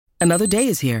Another day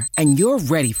is here, and you're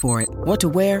ready for it. What to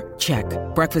wear? Check.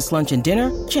 Breakfast, lunch, and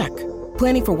dinner? Check.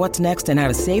 Planning for what's next and how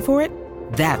to save for it?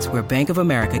 That's where Bank of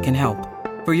America can help.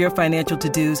 For your financial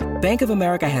to-dos, Bank of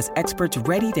America has experts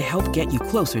ready to help get you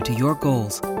closer to your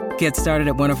goals. Get started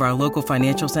at one of our local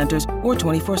financial centers or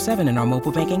 24/7 in our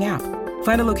mobile banking app.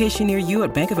 Find a location near you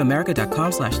at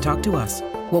bankofamerica.com/talktous.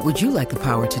 What would you like the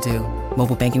power to do?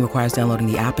 Mobile banking requires downloading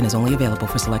the app and is only available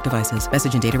for select devices.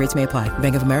 Message and data rates may apply.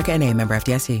 Bank of America N.A., member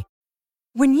FDIC.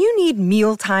 When you need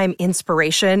mealtime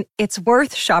inspiration, it's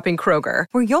worth shopping Kroger,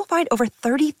 where you'll find over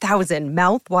 30,000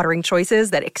 mouth-watering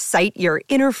choices that excite your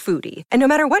inner foodie. And no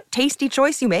matter what tasty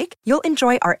choice you make, you'll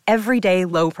enjoy our everyday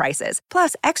low prices,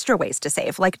 plus extra ways to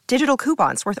save, like digital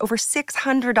coupons worth over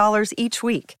 $600 each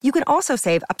week. You can also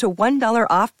save up to $1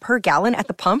 off per gallon at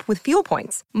the pump with fuel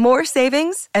points. More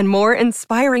savings and more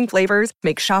inspiring flavors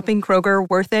make shopping Kroger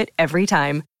worth it every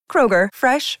time. Kroger,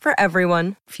 fresh for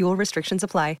everyone. Fuel restrictions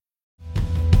apply.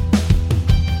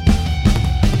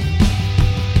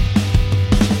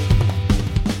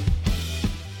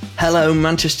 Hello,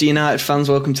 Manchester United fans.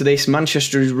 Welcome to this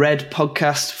Manchester is Red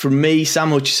podcast from me, Sam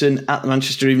Hutchison, at the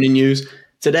Manchester Evening News.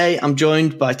 Today, I'm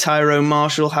joined by Tyrone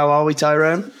Marshall. How are we,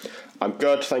 Tyrone? I'm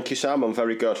good, thank you, Sam. I'm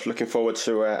very good. Looking forward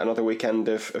to another weekend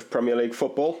of Premier League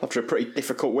football after a pretty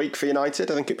difficult week for United,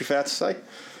 I think it'd be fair to say.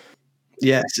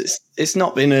 Yes, it's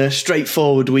not been a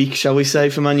straightforward week, shall we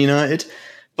say, for Man United.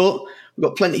 But we've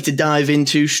got plenty to dive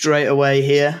into straight away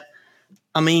here.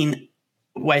 I mean,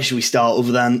 where should we start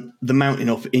other than the mounting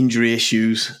up injury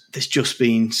issues? There's just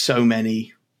been so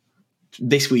many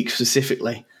this week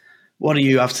specifically. What do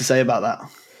you have to say about that?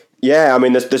 Yeah, I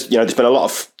mean, there's been a lot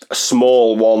of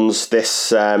small ones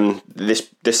this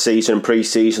season,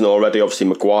 pre-season already. Obviously,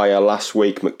 Maguire last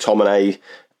week, McTominay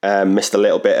missed a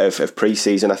little bit of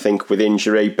pre-season, I think, with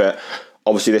injury. But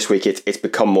obviously this week it's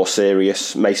become more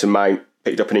serious. Mason Mount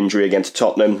picked up an injury against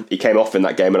Tottenham. He came off in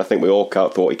that game, and I think we all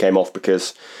thought he came off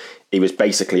because he was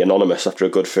basically anonymous after a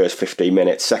good first 15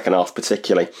 minutes, second half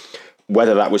particularly.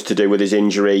 Whether that was to do with his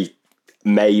injury,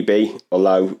 maybe,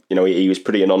 although he was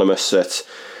pretty anonymous at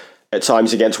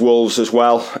times against Wolves as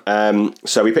well.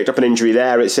 So he picked up an injury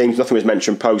there. It seems nothing was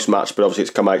mentioned post-match, but obviously it's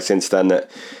come out since then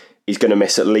that he's going to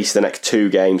miss at least the next 2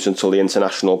 games until the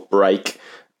international break,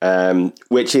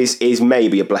 which is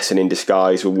maybe a blessing in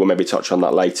disguise. We'll maybe touch on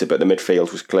that later, but the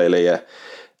midfield was clearly a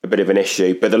bit of an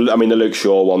issue. But the Luke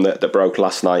Shaw one that broke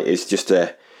last night is just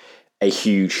a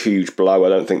huge blow. I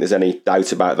don't think there's any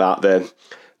doubt about that.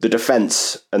 The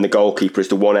defence and the goalkeeper is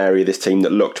the one area of this team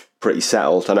that looked pretty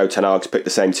settled. I know Ten Hag's picked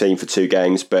the same team for 2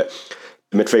 games, but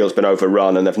the midfield's been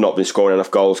overrun and they've not been scoring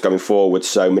enough goals going forward.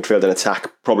 So midfield and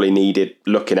attack probably needed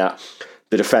looking at.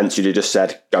 The defence, you just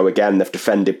said, go again. They've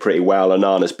defended pretty well.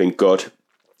 Onana's been good.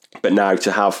 But now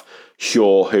to have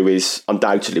Shaw, who is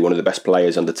undoubtedly one of the best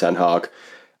players under Ten Hag,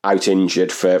 out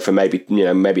injured for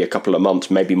maybe a couple of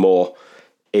months, maybe more,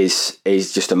 is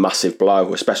just a massive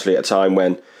blow, especially at a time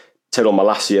when Tyrell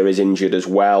Malacia is injured as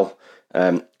well.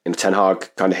 Ten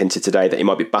Hag kind of hinted today that he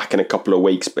might be back in a couple of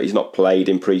weeks, but he's not played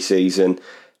in pre-season.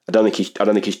 I don't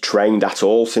think he's trained at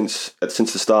all since the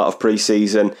start of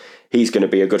pre-season. He's going to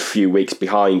be a good few weeks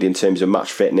behind in terms of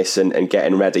match fitness and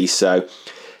getting ready. So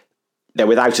they're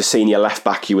without a senior left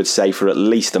back, you would say, for at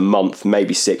least a month,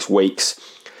 maybe 6 weeks.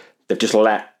 They've just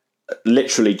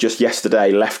literally just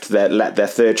yesterday let their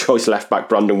third choice left back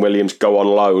Brandon Williams go on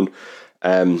loan.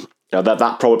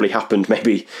 That probably happened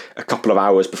maybe a couple of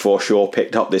hours before Shaw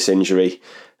picked up this injury.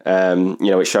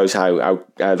 It shows how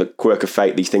the quirk of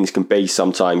fate these things can be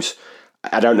sometimes.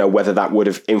 I don't know whether that would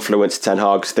have influenced Ten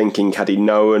Hag's thinking had he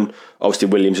known. Obviously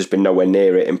Williams has been nowhere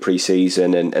near it in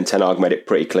pre-season, and Ten Hag made it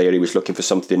pretty clear he was looking for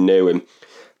something new, and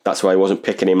that's why he wasn't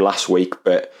picking him last week.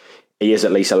 But he is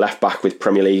at least a left back with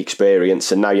Premier League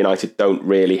experience, and now United don't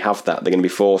really have that. They're going to be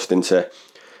forced into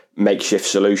makeshift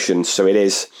solutions. So it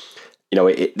is,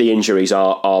 the injuries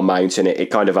are mounting.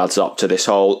 It kind of adds up to this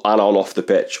whole on and off the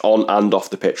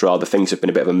pitch rather. Things have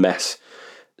been a bit of a mess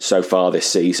so far this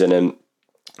season, and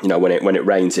when it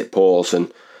rains, it pours,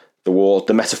 and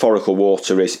the metaphorical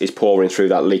water is pouring through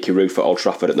that leaky roof at Old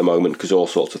Trafford at the moment because all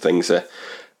sorts of things are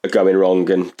going wrong,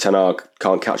 and Ten Hag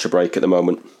can't catch a break at the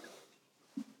moment.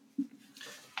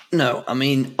 No, I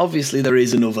mean, obviously there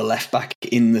is another left back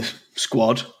in the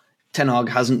squad. Ten Hag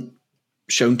hasn't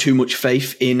shown too much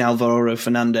faith in Alvaro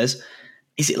Fernandez.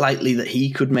 Is it likely that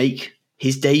he could make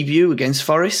his debut against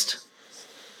Forest?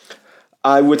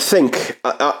 I would think,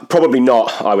 probably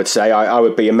not, I would say. I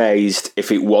would be amazed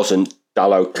if it wasn't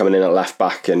Dalot coming in at left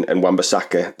back and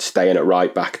Wan-Bissaka staying at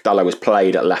right back. Dalot has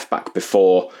played at left back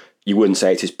before. You wouldn't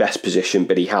say it's his best position,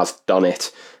 but he has done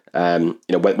it. When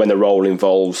the role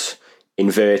involves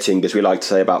inverting, as we like to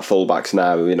say about fullbacks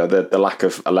now. The lack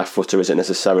of a left footer isn't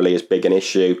necessarily as big an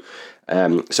issue.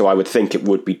 So I would think it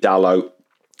would be Dalot.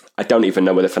 I don't even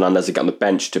know whether Fernandes will get on the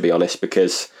bench, to be honest,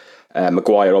 because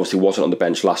Maguire obviously wasn't on the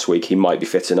bench last week. He might be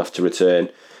fit enough to return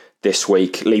this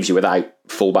week. Leaves you without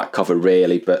fullback cover,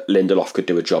 really, but Lindelof could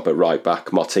do a job at right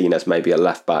back. Martinez maybe at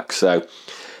left back. So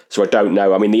I don't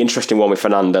know. I mean, the interesting one with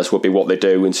Fernandes would be what they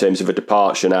do in terms of a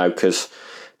departure now, because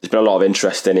there's been a lot of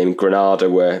interest in him. Granada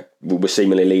were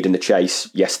seemingly leading the chase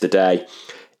yesterday.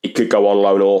 He could go on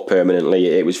loan or permanently.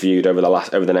 It was viewed over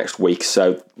the next week,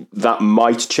 so that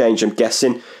might change, I'm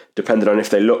guessing, depending on if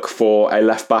they look for a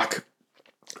left back.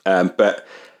 But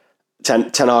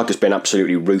Ten Hag has been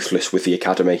absolutely ruthless with the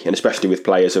academy, and especially with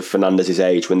players of Fernandes'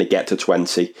 age when they get to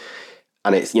 20.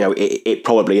 And it's it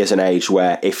probably is an age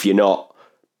where if you're not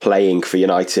playing for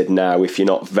United now, if you're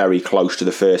not very close to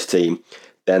the first team,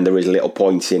 then there is little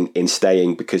point in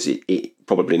staying, because it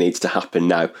probably needs to happen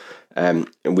now. And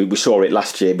we saw it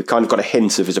last year. We kind of got a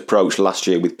hint of his approach last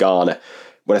year with Garner,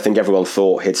 when I think everyone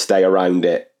thought he'd stay around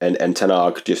it, and Ten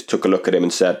Hag just took a look at him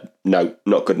and said, no,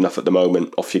 not good enough at the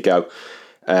moment, off you go.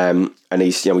 And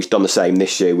he's done the same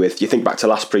this year. With, you think back to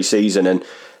last pre-season, and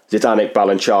Zidane,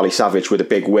 Iqbal and Charlie Savage were the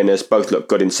big winners, both look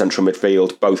good in central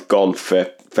midfield, both gone for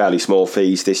fairly small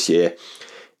fees this year.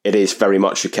 It is very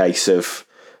much a case of,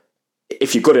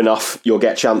 if you're good enough, you'll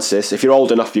get chances. If you're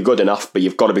old enough, you're good enough, but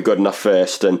you've got to be good enough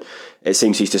first. And it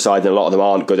seems he's decided a lot of them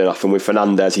aren't good enough. And with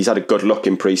Fernandes, he's had a good look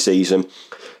in pre-season,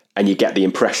 and you get the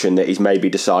impression that he's maybe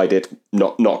decided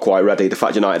not quite ready. The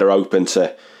fact United are open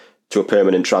to a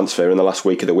permanent transfer in the last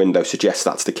week of the window suggests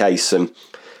that's the case. And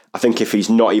I think if he's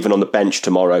not even on the bench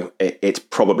tomorrow, it's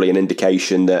probably an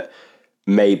indication that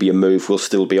maybe a move will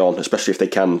still be on, especially if they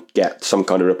can get some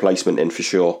kind of replacement in for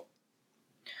sure.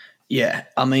 Yeah,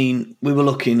 I mean, we were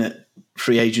looking at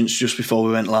free agents just before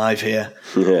we went live here,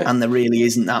 and there really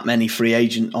isn't that many free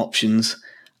agent options.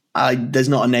 There's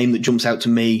not a name that jumps out to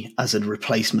me as a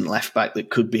replacement left back that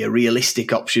could be a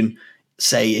realistic option,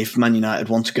 say, if Man United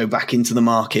want to go back into the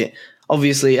market.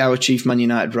 Obviously, our chief Man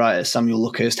United writer,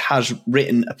 Samuel Luckhurst, has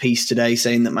written a piece today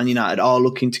saying that Man United are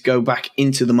looking to go back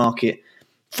into the market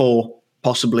for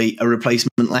possibly a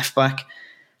replacement left back.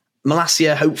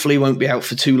 Malacia hopefully won't be out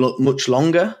for too much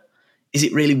longer. Is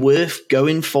it really worth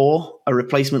going for a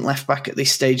replacement left back at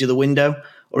this stage of the window?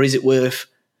 Or is it worth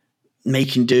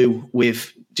making do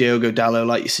with Diogo Dalot,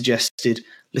 like you suggested?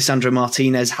 Lisandro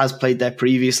Martinez has played there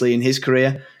previously in his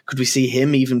career. Could we see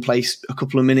him even play a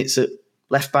couple of minutes at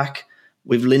left back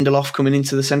with Lindelof coming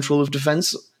into the central of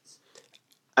defence?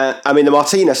 I mean, the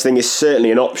Martinez thing is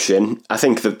certainly an option. I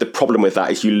think that the problem with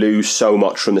that is you lose so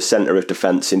much from the centre of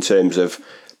defence in terms of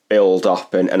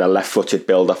build-up and a left-footed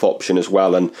build-up option as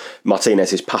well. And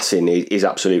Martinez's passing is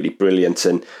absolutely brilliant.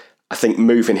 And I think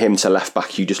moving him to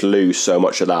left-back, you just lose so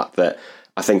much of that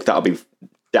I think that'll be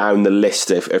down the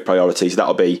list of priorities.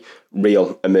 That'll be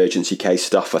real emergency case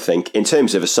stuff, I think. In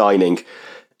terms of a signing,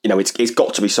 it's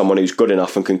got to be someone who's good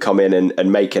enough and can come in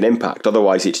and make an impact.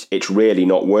 Otherwise, it's really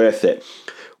not worth it.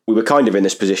 We were kind of in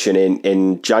this position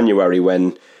in January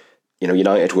when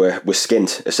United were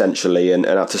skint essentially and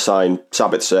had to sign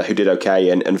Sabitzer, who did okay,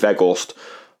 and Weghorst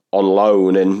on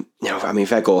loan. And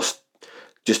Weghorst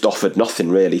just offered nothing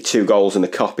really. 2 goals in the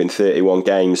cup in 31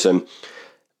 games, and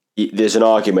there's an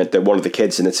argument that one of the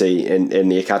kids in the team in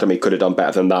the academy could have done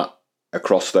better than that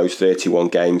across those 31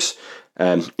 games.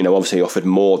 Obviously he offered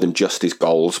more than just his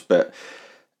goals, but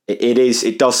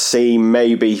it does seem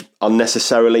maybe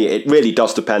unnecessarily. It really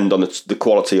does depend on the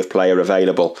quality of player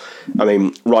available. I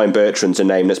mean, Ryan Bertrand's a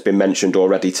name that's been mentioned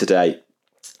already today.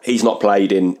 He's not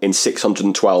played in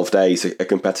 612 days a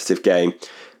competitive game.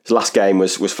 His last game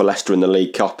was for Leicester in the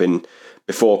League Cup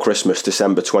before Christmas,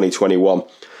 December 2021.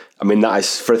 I mean, that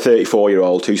is, for a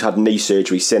 34-year-old who's had knee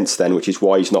surgery since then, which is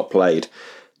why he's not played,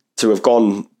 to have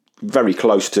gone very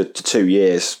close to 2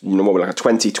 years, like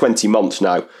 20 months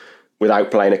now, without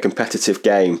playing a competitive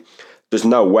game. There's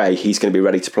no way he's going to be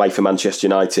ready to play for Manchester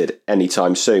United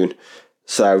anytime soon.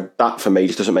 So that, for me,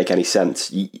 just doesn't make any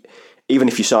sense. Even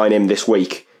if you sign him this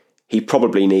week, he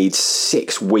probably needs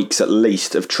 6 weeks at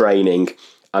least of training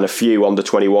and a few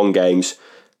under-21 games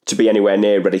to be anywhere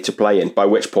near ready to play in, by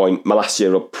which point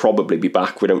Malacia will probably be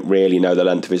back. We don't really know the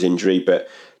length of his injury, but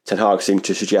Ten Hag seemed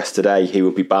to suggest today he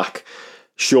will be back.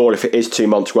 Sure, if it is 2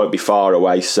 months, won't be far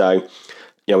away. So,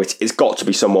 it's got to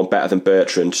be someone better than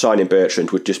Bertrand. Signing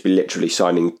Bertrand would just be literally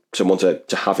signing someone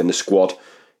to have in the squad.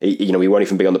 He won't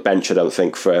even be on the bench, I don't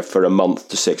think, for a month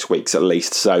to 6 weeks at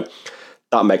least. So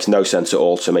that makes no sense at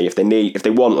all to me. If they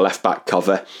want left back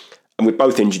cover, and with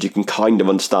both injured, you can kind of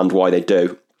understand why they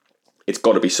do. It's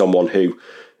got to be someone who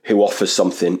who offers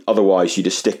something. Otherwise, you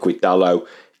just stick with Dalot.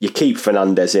 You keep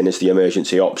Fernandes in as the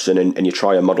emergency option and you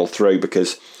try and muddle through,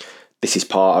 because this is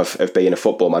part of being a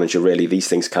football manager, really. These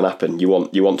things can happen. You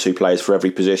want two players for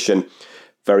every position.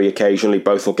 Very occasionally,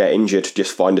 both will get injured.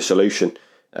 Just find a solution.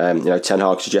 Ten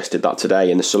Hag suggested that today,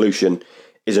 and the solution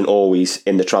isn't always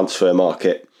in the transfer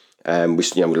market.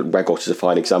 Weghorst is a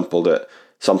fine example that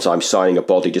sometimes signing a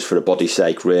body just for a body's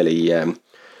sake really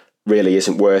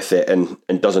isn't worth it and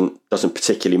doesn't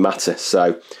particularly matter.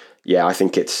 So yeah, I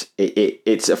think it's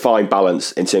a fine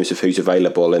balance in terms of who's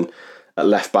available, and at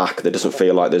left back there doesn't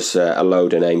feel like there's a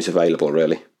load of names available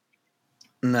really.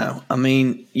 No, I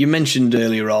mean, you mentioned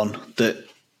earlier on that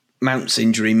Mount's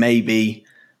injury may be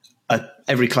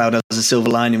every cloud has a silver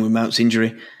lining with Mount's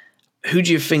injury. Who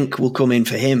do you think will come in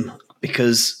for him?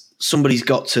 Because somebody's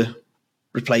got to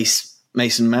replace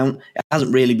Mason Mount. It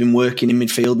hasn't really been working in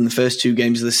midfield in the first 2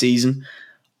 games of the season.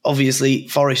 Obviously,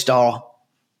 Forest are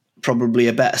probably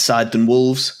a better side than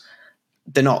Wolves.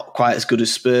 They're not quite as good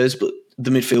as Spurs, but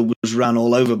the midfield was ran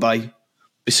all over by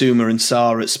Bissouma and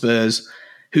Sarr at Spurs.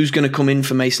 Who's going to come in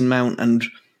for Mason Mount? And do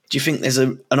you think there's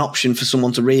an option for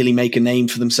someone to really make a name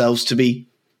for themselves to be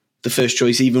the first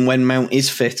choice, even when Mount is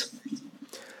fit?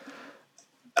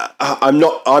 I'm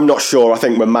not sure. I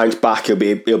think when Mount's back, he'll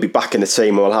be back in the team,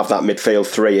 and we'll have that midfield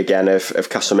 3 again of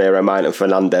Casemiro, Mount, and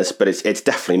Fernandes. But it's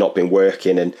definitely not been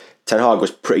working. And Ten Hag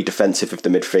was pretty defensive of the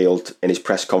midfield in his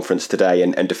press conference today,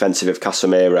 and defensive of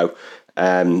Casemiro.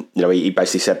 He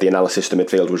basically said the analysis of the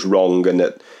midfield was wrong and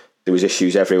that there was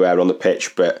issues everywhere on the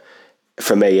pitch. But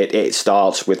for me, it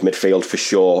starts with midfield for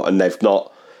sure, and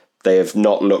they have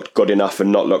not looked good enough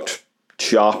and not looked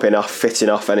sharp enough, fit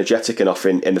enough, energetic enough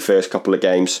in the first couple of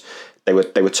games. They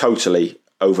were totally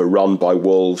overrun by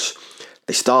Wolves.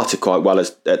 They started quite well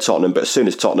at Tottenham, but as soon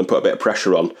as Tottenham put a bit of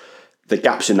pressure on, the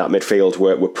gaps in that midfield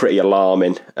were pretty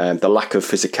alarming. The lack of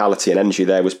physicality and energy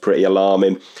there was pretty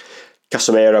alarming.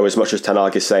 Casemiro, as much as Ten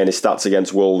Hag is saying his stats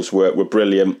against Wolves were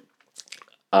brilliant,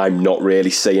 I'm not really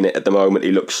seeing it at the moment.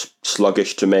 He looks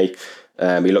sluggish to me.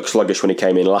 He looked sluggish when he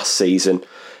came in last season.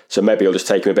 So maybe it'll just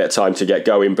take him a bit of time to get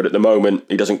going. But at the moment,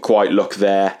 he doesn't quite look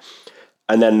there.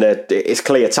 And then it's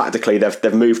clear tactically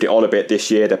they've moved it on a bit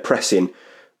this year. They're pressing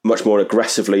much more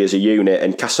aggressively as a unit.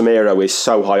 And Casemiro is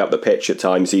so high up the pitch at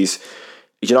times. He's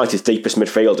United's deepest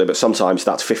midfielder, but sometimes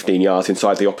that's 15 yards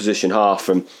inside the opposition half.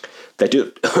 And they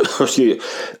do,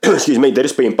 excuse me, they're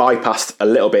just being bypassed a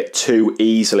little bit too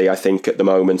easily, I think, at the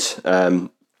moment. And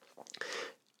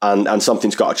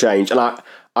something's got to change. And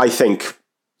I think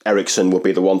Eriksen will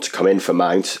be the one to come in for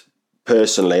Mount.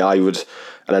 Personally, I would,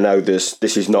 and I know this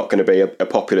is not going to be a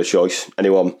popular choice.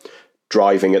 Anyone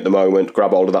driving at the moment,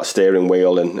 grab hold of that steering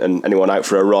wheel, and anyone out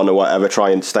for a run or whatever, try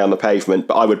and stay on the pavement.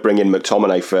 But I would bring in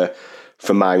McTominay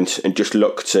for Mount and just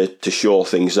look to shore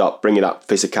things up, bringing that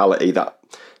physicality,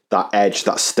 that edge,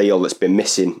 that steel that's been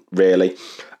missing, really.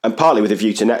 And partly with a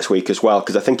view to next week as well,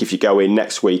 because I think if you go in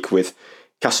next week with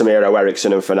Casemiro,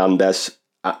 Eriksen and Fernandes,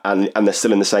 and they're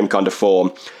still in the same kind of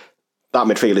form, that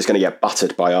midfield is going to get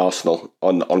battered by Arsenal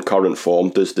on current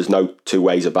form. There's no two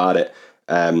ways about it.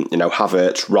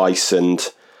 Havertz, Rice and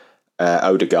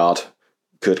Odegaard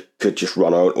could just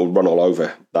run all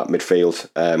over that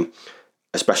midfield,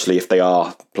 especially if they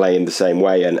are playing the same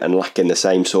way and lacking the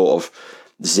same sort of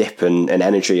zip and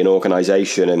energy and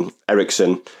organisation. And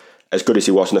Eriksen, as good as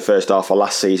he was in the first half of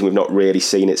last season, we've not really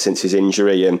seen it since his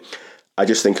injury. And I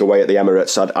just think away at the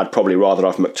Emirates, I'd probably rather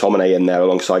have McTominay in there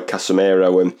alongside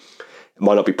Casemiro. And it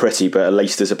might not be pretty, but at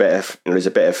least there's a bit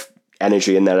of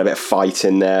energy in there, a bit of fight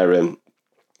in there, and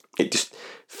it just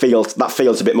feels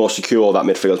a bit more secure. That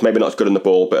midfield, maybe not as good on the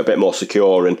ball, but a bit more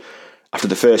secure. And after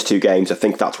the first 2 games, I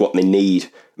think that's what they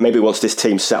need. Maybe once this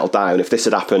team settled down, if this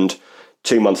had happened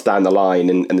 2 months down the line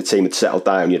and the team had settled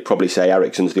down, you'd probably say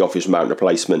Eriksen's the obvious Mount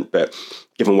replacement. But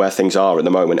given where things are at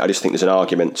the moment, I just think there's an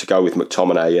argument to go with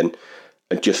McTominay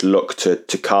and just look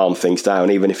to calm things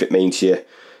down, even if it means you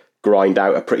grind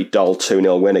out a pretty dull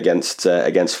 2-0 win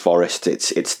against Forest.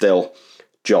 It's still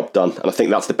job done. And I think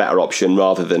that's the better option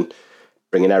rather than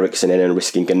bringing Eriksen in and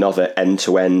risking another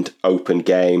end-to-end open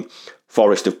game.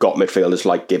 Forest have got midfielders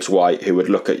like Gibbs-White who would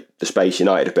look at the space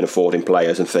United have been affording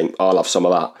players and think, I'll have some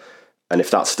of that. And if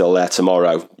that's still there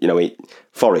tomorrow,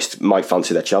 Forest might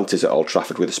fancy their chances at Old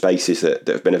Trafford with the spaces that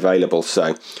have been available.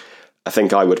 So I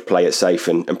think I would play it safe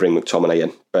and bring McTominay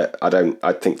in. But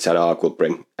I think Ten Hag will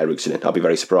bring Eriksen in. I'll be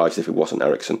very surprised if it wasn't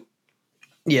Eriksen.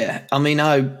 Yeah, I mean,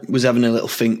 I was having a little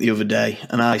think the other day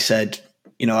and I said,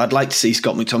 I'd like to see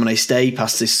Scott McTominay stay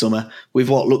past this summer with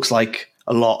what looks like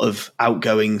a lot of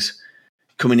outgoings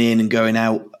coming in and going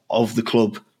out of the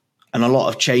club and a lot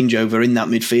of changeover in that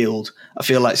midfield. I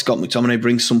feel like Scott McTominay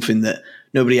brings something that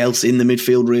nobody else in the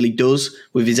midfield really does.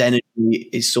 With his energy,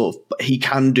 he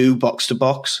can do box to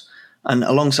box. And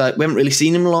alongside, we haven't really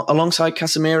seen him alongside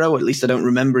Casemiro. At least I don't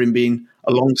remember him being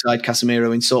alongside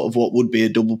Casemiro in sort of what would be a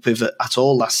double pivot at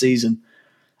all last season.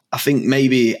 I think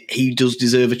maybe he does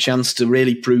deserve a chance to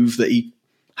really prove that he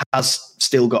has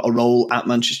still got a role at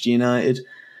Manchester United.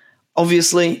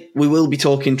 Obviously, we will be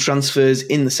talking transfers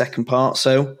in the second part.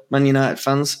 So, Man United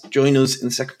fans, join us in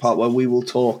the second part where we will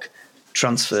talk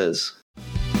transfers.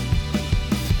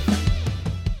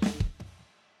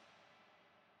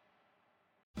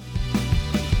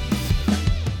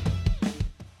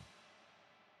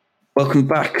 Welcome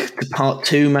back to part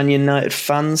 2, Man United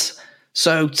fans.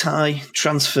 So, Ty,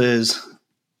 transfers.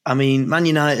 I mean, Man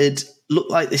United look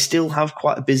like they still have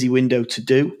quite a busy window to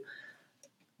do.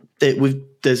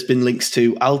 There's been links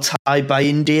to Altay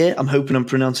Bayindir. I'm hoping I'm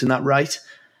pronouncing that right.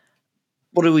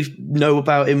 What do we know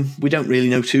about him? We don't really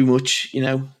know too much,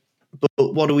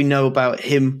 but what do we know about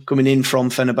him coming in from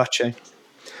Fenerbahce?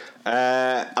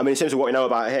 In terms of what we know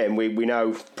about him, we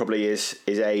know probably his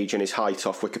age and his height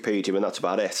off Wikipedia, and that's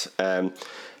about it.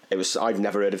 I'd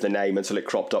never heard of the name until it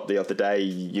cropped up the other day.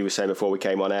 You were saying before we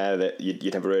came on air that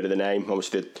you'd never heard of the name.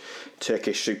 Obviously, the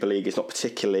Turkish Super League is not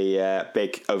particularly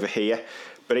big over here,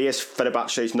 but he is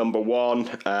Fenerbahce's number one.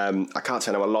 I can't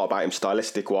tell him a lot about him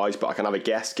stylistic-wise, but I can have a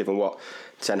guess given what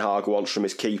Ten Hag wants from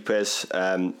his keepers.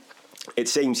 It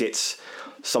seems it's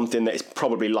something that is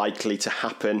probably likely to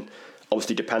happen,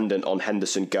 obviously dependent on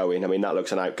Henderson going. I mean, that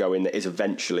looks an outgoing that is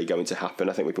eventually going to happen.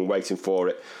 I think we've been waiting for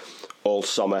it all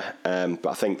summer, but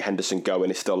I think Henderson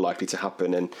going is still likely to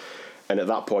happen, and at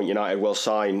that point United will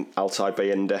sign Altay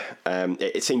Bayindir.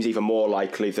 It seems even more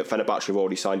likely that Fenerbahce have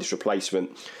already signed his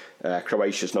replacement,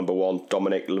 Croatia's number one,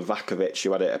 Dominik Livakovic,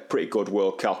 who had a pretty good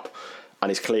World Cup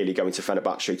and is clearly going to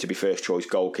Fenerbahce to be first choice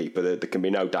goalkeeper. There can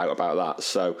be no doubt about that.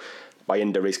 So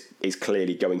Bayindir is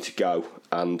clearly going to go,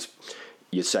 and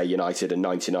you'd say United are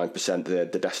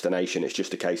 99% the destination. It's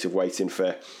just a case of waiting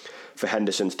for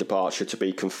Henderson's departure to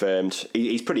be confirmed.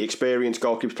 He's pretty experienced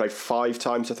goalkeeper. He's played 5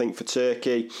 times, I think, for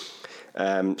Turkey.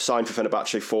 Signed for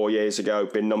Fenerbahce 4 years ago.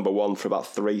 Been number one for about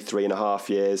 3.5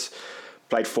 years.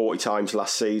 Played 40 times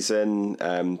last season.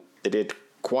 They did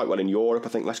quite well in Europe, I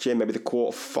think, last year. Maybe the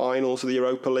quarter-finals of the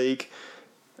Europa League.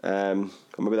 Or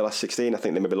maybe the last 16. I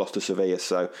think they maybe lost to Sevilla.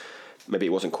 So maybe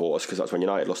it wasn't quarters because that's when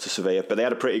United lost to Sevilla. But they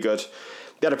had a pretty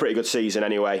good season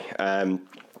anyway.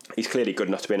 He's clearly good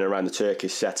enough to be in and around the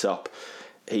Turkish setup.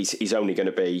 He's only going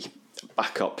to be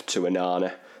back up to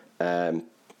Onana,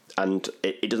 and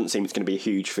it doesn't seem it's going to be a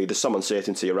huge fee. There's some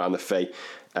uncertainty around the fee.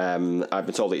 I've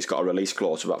been told that he's got a release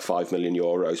clause of about €5 million,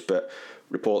 but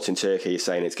reports in Turkey are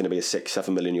saying it's going to be a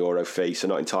 €6-7 million fee, so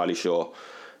not entirely sure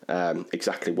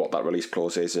exactly what that release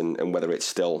clause is and whether it's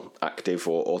still active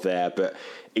or there. But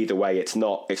either way, it's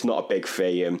not a big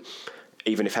fee.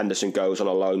 Even if Henderson goes on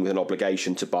a loan with an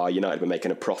obligation to buy, United will be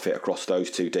making a profit across those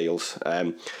 2 deals.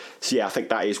 So yeah, I think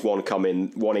that is one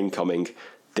incoming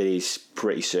that is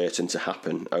pretty certain to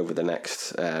happen over the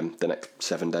next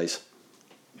 7 days.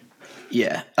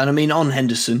 Yeah, and I mean on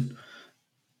Henderson,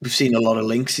 we've seen a lot of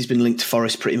links. He's been linked to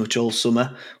Forest pretty much all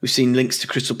summer. We've seen links to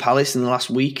Crystal Palace in the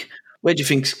last week. Where do you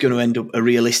think is going to end up a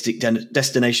realistic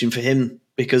destination for him?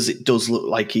 Because it does look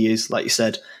like he is, like you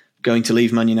said, going to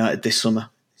leave Man United this summer.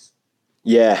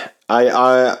 Yeah,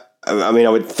 I mean, I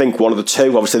would think one of the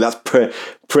two. Obviously, that's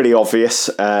pretty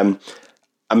obvious. I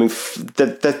mean,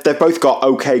 they've both got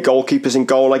okay goalkeepers in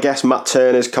goal, I guess. Matt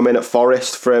Turner's come in at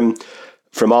Forest from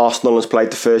Arsenal and has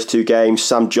played the first 2 games.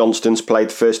 Sam Johnston's played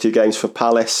the first 2 games for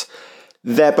Palace.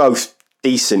 They're both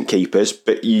decent keepers,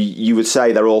 but you would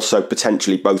say they're also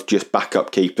potentially both just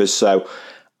backup keepers. So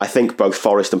I think both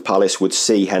Forest and Palace would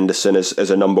see Henderson as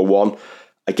a number one.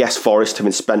 I guess Forest,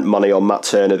 having spent money on Matt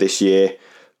Turner this year,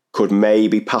 could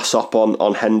maybe pass up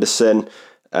on Henderson.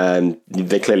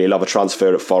 They clearly love a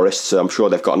transfer at Forest, so I'm sure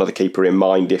they've got another keeper in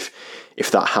mind if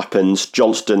that happens.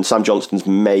 Sam Johnston's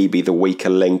maybe the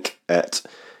weaker link at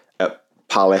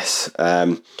Palace.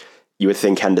 You would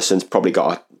think Henderson's probably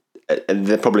got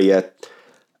they're probably a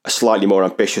slightly more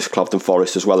ambitious club than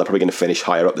Forest as well. They're probably going to finish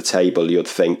higher up the table, you'd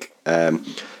think.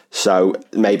 So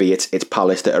maybe it's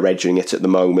Palace that are edging it at the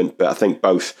moment, but I think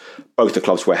both the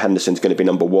clubs where Henderson's going to be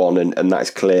number one, and that is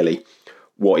clearly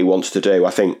what he wants to do.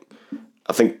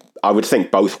 I would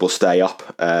think both will stay up.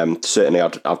 Certainly,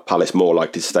 I'd have Palace more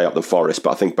likely to stay up than Forest,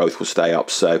 but I think both will stay up.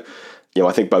 So,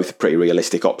 I think both are pretty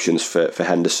realistic options for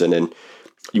Henderson, and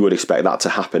you would expect that to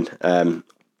happen.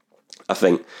 I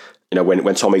think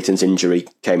when Tom Heaton's injury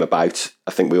came about,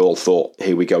 I think we all thought,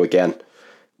 here we go again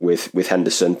with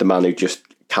Henderson, the man who just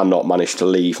cannot manage to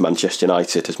leave Manchester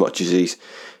United as much as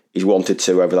he's wanted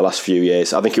to over the last few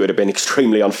years. I think it would have been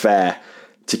extremely unfair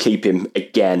to keep him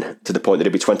again to the point that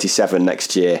he'll be 27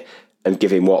 next year and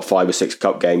give him 5 or 6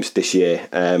 cup games this year.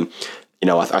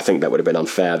 I think that would have been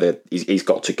unfair. That he's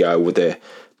got to go. With the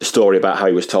story about how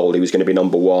he was told he was going to be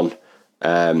number one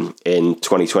in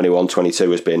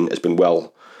 2021-22 has been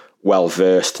well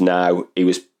versed now. He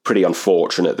was pretty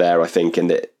unfortunate there, I think, in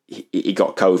that he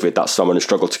got COVID that summer and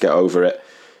struggled to get over it.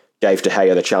 Gave De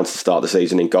Gea the chance to start the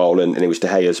season in goal, and it was De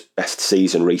Gea's best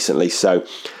season recently. So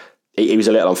he was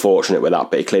a little unfortunate with that,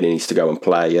 but he clearly needs to go and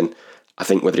play. And I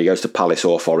think whether he goes to Palace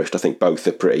or Forest, I think both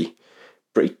are pretty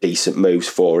decent moves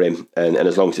for him. And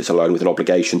as long as it's a loan with an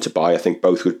obligation to buy, I think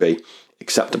both would be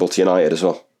acceptable to United as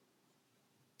well.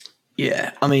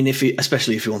 Yeah, I mean,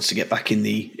 especially if he wants to get back in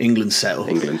the England setup.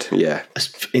 England, yeah.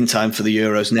 In time for the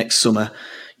Euros next summer,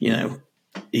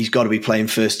 he's got to be playing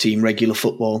first team regular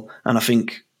football. And I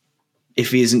think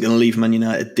if he isn't going to leave Man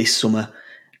United this summer,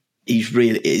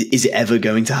 is it ever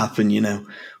going to happen?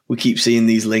 We keep seeing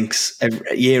these links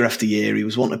year after year. He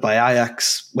was wanted by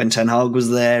Ajax when Ten Hag was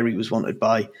there. He's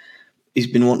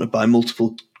been wanted by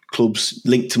multiple clubs,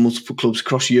 linked to multiple clubs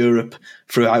across Europe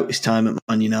throughout his time at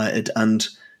Man United, and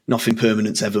nothing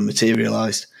permanent's ever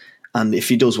materialised. And if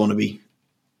he does want to be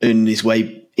earning his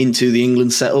way into the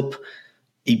England setup,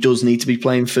 he does need to be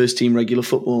playing first team regular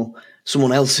football.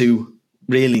 Someone else who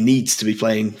really needs to be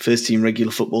playing first team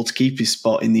regular football to keep his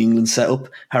spot in the England setup,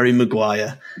 Harry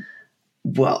Maguire.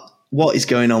 Well, what is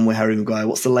going on with Harry Maguire?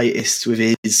 What's the latest with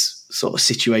his sort of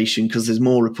situation? Because there's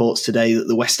more reports today that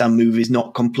the West Ham move is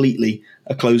not completely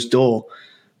a closed door.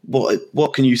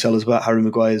 What can you tell us about Harry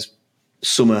Maguire's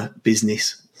summer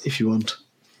business, if you want?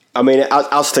 I mean,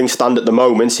 as things stand at the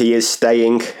moment, he is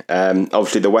staying.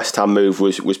 Obviously, the West Ham move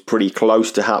was pretty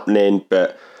close to happening,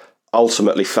 but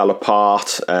ultimately fell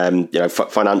apart.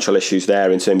 Financial issues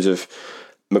there in terms of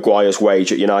Maguire's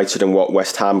wage at United and what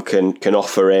West Ham can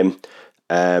offer him.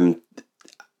 And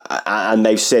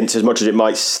they've since, as much as it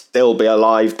might still be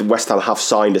alive, the West Ham have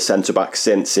signed a centre-back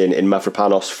since in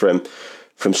Mavropanos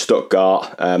from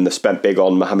Stuttgart. They've spent big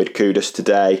on Mohamed Kudus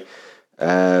today.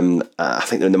 I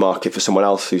think they're in the market for someone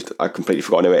else who's I've completely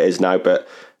forgotten who it is now. But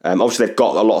obviously they've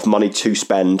got a lot of money to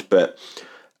spend, but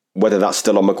whether that's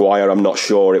still on Maguire, I'm not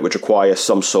sure. It would require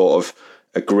some sort of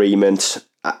agreement.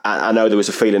 I know there was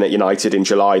a feeling at United in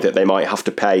July that they might have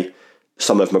to pay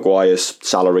some of Maguire's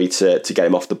salary to get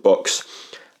him off the books.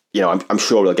 I'm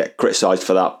sure he'll get criticised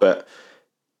for that, but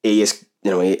he is,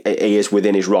 he is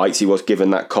within his rights. He was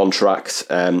given that contract,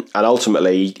 and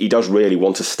ultimately he does really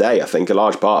want to stay. I think a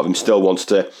large part of him still wants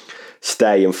to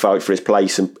stay and fight for his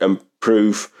place and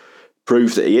prove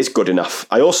that he is good enough.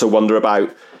 I also wonder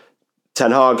about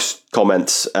Ten Hag's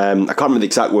comments. I can't remember the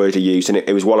exact word he used, and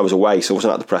it was while I was away, so I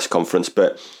wasn't at the press conference.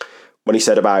 But when he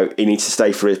said about he needs to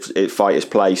stay for fight his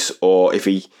place, or if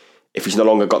he's no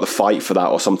longer got the fight for that,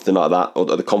 or something like that, or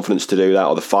the confidence to do that,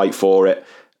 or the fight for it.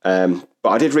 But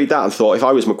I did read that and thought, if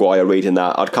I was Maguire reading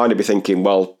that, I'd kind of be thinking,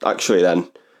 well, actually, then,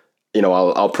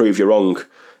 I'll prove you wrong.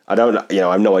 I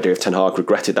have no idea if Ten Hag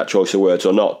regretted that choice of words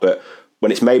or not. But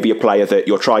when it's maybe a player that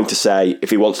you're trying to say, if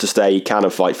he wants to stay, he can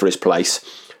and fight for his place.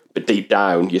 But deep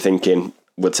down, you're thinking,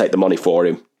 we'll take the money for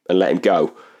him and let him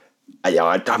go.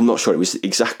 I'm not sure it was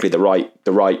exactly the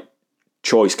right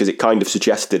choice, because it kind of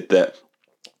suggested that,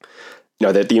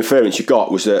 the inference you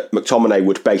got was that McTominay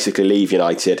would basically leave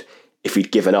United if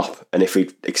he'd given up and if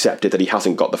he'd accepted that he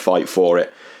hasn't got the fight for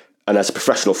it. And as a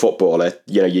professional footballer,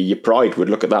 your pride would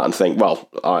look at that and think, well,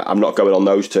 I'm not going on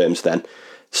those terms then.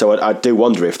 So I do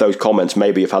wonder if those comments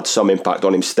maybe have had some impact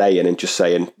on him staying and just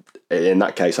saying, in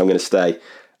that case, I'm going to stay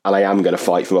and I am going to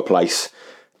fight for my place.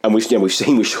 And we've seen with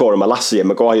Shaw and Malacia,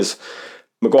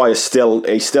 Maguire's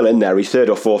still in there. He's third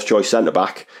or fourth choice centre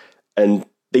back, and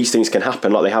these things can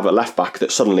happen like they have at left back,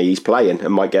 that suddenly he's playing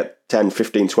and might get 10,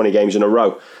 15, 20 games in a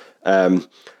row.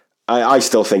 I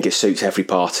still think it suits every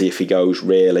party if he goes,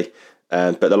 really.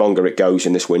 But the longer it goes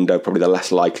in this window, probably the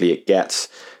less likely it gets.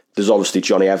 There's obviously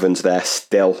Johnny Evans there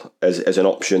still as an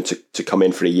option to come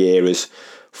in for a year as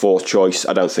fourth choice.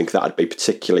 I don't think that would be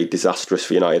particularly disastrous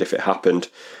for United if it happened.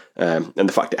 And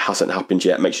the fact it hasn't happened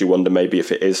yet makes you wonder maybe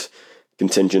if it is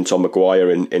contingent on Maguire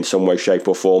in some way, shape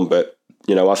or form. But,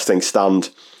 as things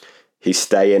stand, he's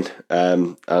staying.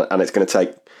 And it's going to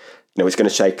take,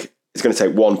 it's going to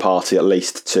take one party at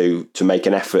least to make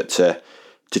an effort to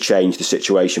change the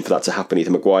situation for that to happen.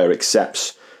 Either Maguire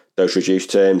accepts those reduced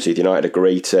terms, either United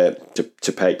agree to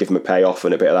pay, give him a payoff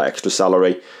and a bit of that extra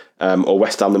salary, or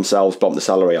West Ham themselves bump the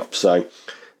salary up. So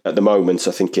at the moment,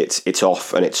 I think it's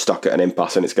off and it's stuck at an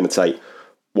impasse, and it's going to take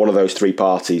one of those three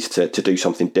parties to do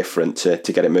something different to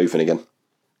get it moving again.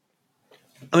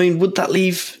 I mean, would that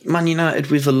leave Man United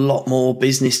with a lot more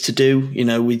business to do? You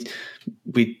know, we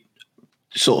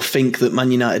sort of think that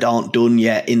Man United aren't done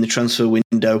yet in the transfer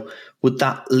window. Would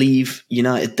that leave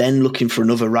United then looking for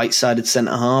another right-sided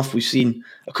centre-half? We've seen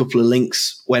a couple of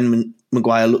links when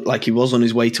Maguire looked like he was on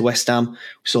his way to West Ham. We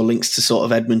saw links to sort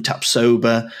of Edmund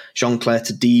Tapsoba, Jean-Claire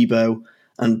Todibo,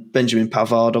 and Benjamin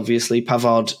Pavard, obviously.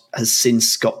 Pavard has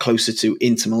since got closer to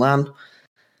Inter Milan.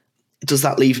 Does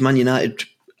that leave Man United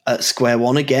at square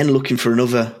one again, looking for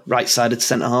another right-sided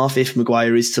centre-half if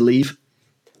Maguire is to leave?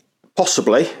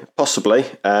 Possibly.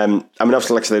 I mean,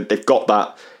 obviously, like I said, they've got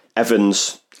that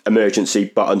Evans emergency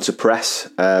button to press.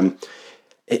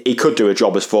 He could do a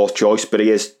job as fourth choice, but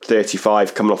he is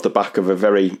 35, coming off the back of a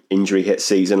very injury-hit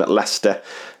season at Leicester.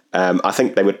 I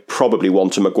think they would probably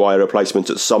want a Maguire replacement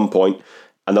at some point,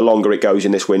 and the longer it goes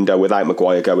in this window without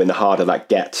Maguire going, the harder that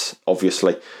gets,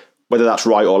 obviously. Whether that's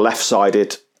right or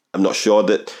left-sided, I'm not sure.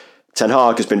 That Ten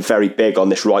Hag has been very big on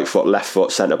this right foot, left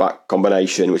foot centre-back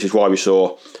combination, which is why we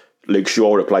saw Luke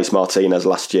Shaw replace Martinez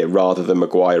last year rather than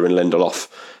Maguire and Lindelof.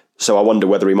 So I wonder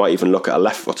whether he might even look at a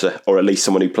left footer, or at least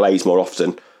someone who plays more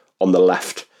often on the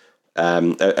left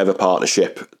of a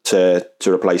partnership to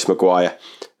replace Maguire.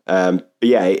 But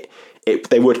yeah,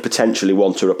 they would potentially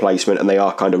want a replacement, and they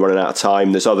are kind of running out of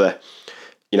time. There's other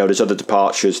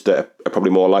departures that are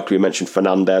probably more likely. We mentioned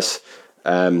Fernandes,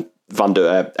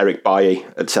 Eric Bailly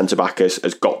at centre back has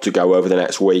got to go over the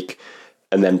next week,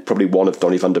 and then probably one of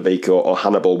Donny van der Beek or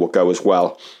Hannibal will go as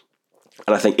well.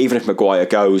 And I think even if Maguire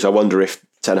goes, I wonder if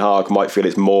Ten Hag might feel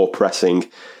it's more pressing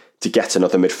to get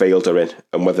another midfielder in,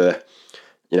 and whether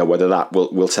that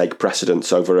will take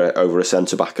precedence over a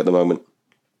centre back at the moment.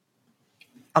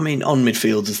 I mean, on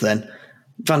midfielders then,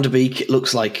 Van der Beek, it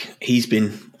looks like he's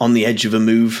been on the edge of a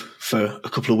move for a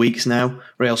couple of weeks now.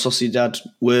 Real Sociedad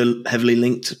were heavily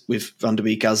linked with Van der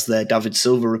Beek as their David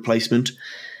Silva replacement.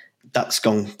 That's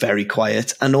gone very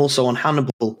quiet. And also on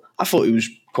Hannibal, I thought he was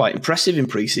quite impressive in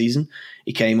pre-season.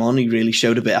 He came on, he really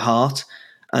showed a bit of heart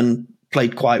and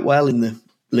played quite well in the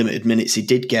limited minutes he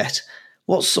did get.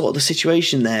 What's sort of the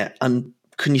situation there? And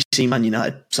can you see Man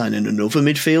United signing another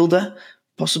midfielder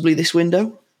possibly this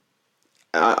window?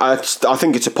 I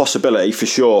think it's a possibility for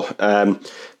sure. Sofian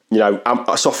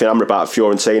Amrabat at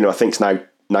Fiorentina, I think, is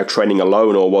now training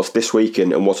alone, or was this week,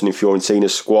 and wasn't in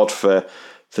Fiorentina's squad for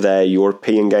their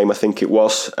European game, I think it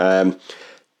was.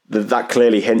 That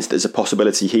clearly hints there's a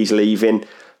possibility he's leaving.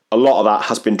 A lot of that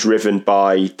has been driven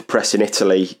by the press in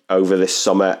Italy over this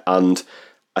summer, and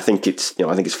I think it's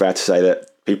fair to say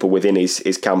that people within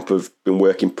his camp have been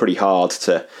working pretty hard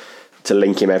to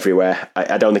link him everywhere.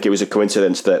 I don't think it was a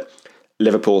coincidence that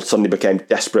Liverpool suddenly became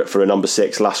desperate for a number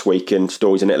 6 last week, and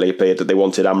stories in Italy appeared that they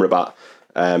wanted Amrabat.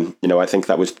 I think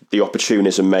that was the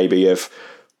opportunism maybe of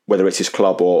whether it's his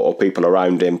club or people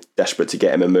around him desperate to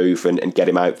get him a move and get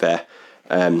him out there.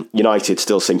 United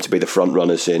still seem to be the front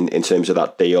runners in terms of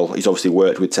that deal. He's obviously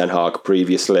worked with Ten Hag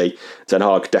previously. Ten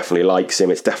Hag definitely likes him.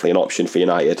 It's definitely an option for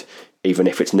United, even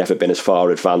if it's never been as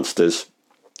far advanced as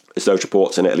those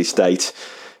reports in Italy state.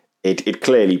 It'd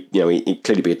clearly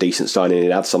be a decent signing.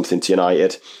 It'd add something to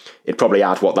United. It'd probably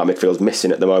add what that midfield's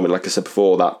missing at the moment. Like I said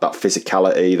before, that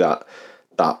physicality,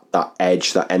 that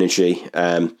edge, that energy.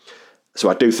 So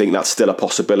I do think that's still a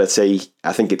possibility.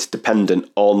 I think it's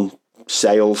dependent on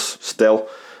sales still,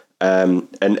 and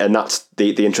that's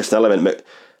the interesting element.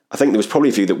 I think there was probably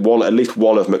a view that at least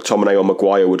one of McTominay or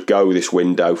Maguire would go this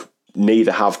window.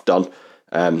 Neither have done.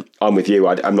 I'm with you.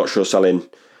 I'm not sure selling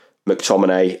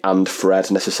McTominay and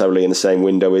Fred necessarily in the same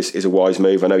window is a wise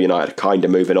move. I know United are kind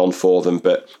of moving on from them,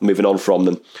 but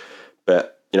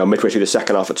midway through the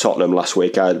second half at Tottenham last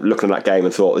week, I looked at that game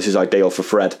and thought this is ideal for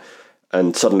Fred,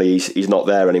 and suddenly he's not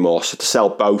there anymore. So to sell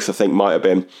both, I think, might have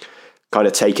been kind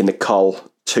of taking the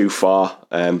cull too far.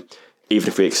 Even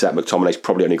if we accept McTominay's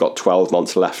probably only got 12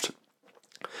 months left.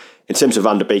 In terms of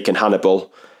Van der Beek and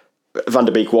Hannibal, Van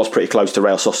der Beek was pretty close to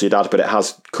Real Sociedad, but it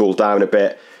has cooled down a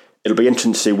bit. It'll be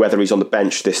interesting to see whether he's on the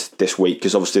bench this week,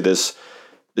 because obviously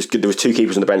there was 2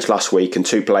 keepers on the bench last week, and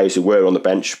 2 players who were on the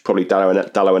bench, probably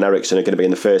Dalot and Eriksson, are going to be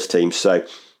in the first team. So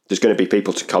there's going to be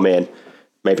people to come in,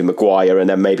 maybe Maguire, and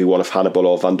then maybe one of Hannibal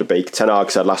or Van der Beek. Ten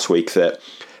Hag said last week that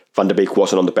Van der Beek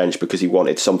wasn't on the bench because he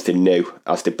wanted something new,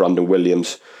 as did Brandon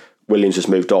Williams. Williams has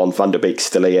moved on. Van der Beek's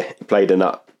still here. He played in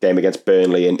that game against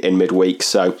Burnley in midweek,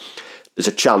 so there's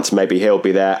a chance maybe he'll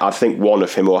be there. I think one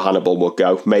of him or Hannibal will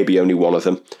go, maybe only one of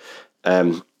them.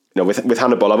 With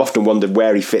Hannibal, I've often wondered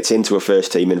where he fits into a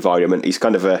first team environment. He's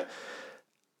kind of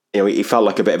he felt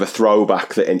like a bit of a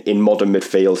throwback that in modern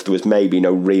midfield there was maybe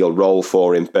no real role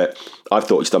for him, but I've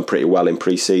thought he's done pretty well in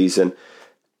pre-season.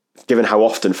 Given how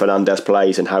often Fernandes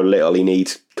plays and how little he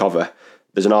needs cover,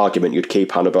 there's an argument you'd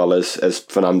keep Hannibal as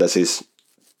Fernandez's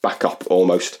backup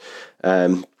almost.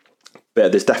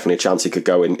 But there's definitely a chance he could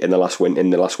go in the last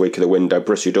week of the window.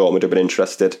 Borussia Dortmund would have been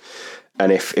interested,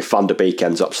 and if Van der Beek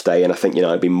ends up staying, I think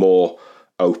United would be more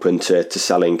open to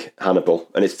selling Hannibal.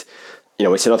 And it's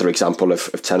another example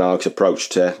of Ten Hag's approach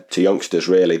to youngsters,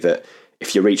 really, that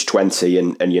if you reach 20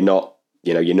 and you're not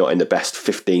in the best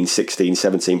 15, 16,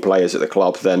 17 players at the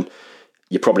club, then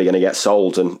you're probably going to get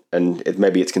sold, and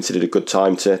maybe it's considered a good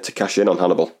time to cash in on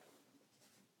Hannibal.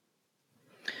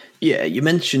 Yeah, you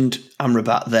mentioned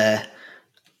Amrabat there.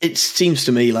 It seems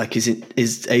to me like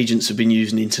his agents have been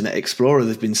using Internet Explorer.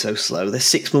 They've been so slow. They're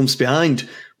 6 months behind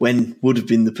when would have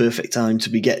been the perfect time to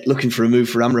be looking for a move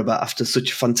for Amrabat after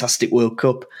such a fantastic World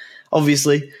Cup.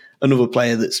 Obviously, another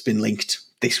player that's been linked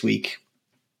this week,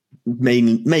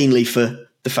 mainly for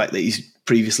the fact that he's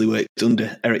previously worked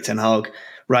under Erik ten Hag,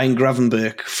 Ryan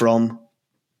Gravenberch from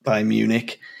Bayern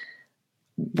Munich.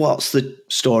 What's the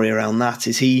story around that?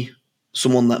 Is he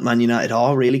someone that Man United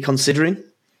are really considering?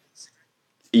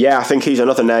 Yeah, I think he's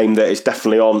another name that is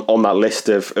definitely on that list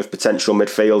of potential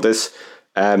midfielders.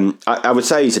 I would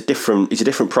say he's a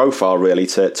different profile really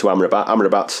to Amrabat.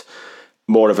 Amrabat's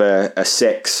more of a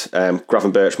 6,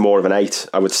 Gravenberch more of an 8,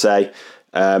 I would say.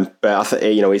 But I think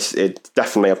it's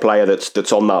definitely a player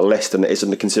that's on that list and is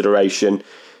under consideration.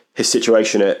 His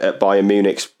situation at Bayern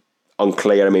Munich's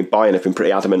unclear. I mean, Bayern have been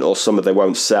pretty adamant all summer they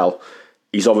won't sell.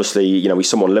 He's obviously he's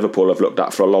someone Liverpool have looked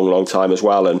at for a long time as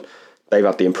well, and they've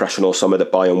had the impression all summer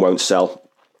that Bayern won't sell.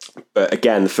 But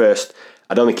again,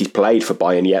 I don't think he's played for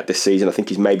Bayern yet this season. I think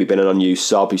he's maybe been an unused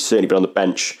sub. He's certainly been on the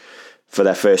bench for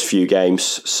their first few games.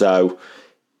 So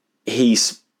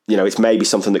he's, it's maybe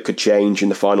something that could change in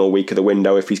the final week of the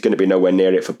window. If he's going to be nowhere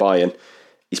near it for Bayern,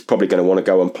 he's probably going to want to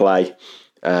go and play.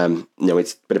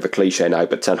 It's a bit of a cliche now,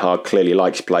 but Ten Hag clearly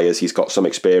likes players he's got some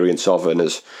experience of and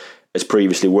has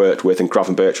previously worked with, and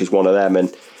Gravenberch is one of them.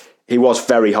 And he was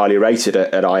very highly rated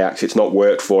at Ajax. It's not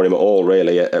worked for him at all,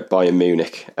 really, at Bayern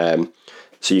Munich.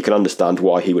 So you can understand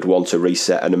why he would want to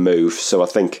reset and a move. So I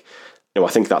think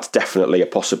that's definitely a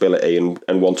possibility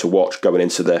and one to watch going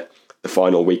into the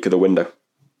final week of the window.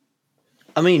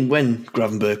 I mean, when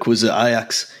Gravenberch was at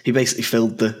Ajax, he basically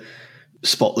filled the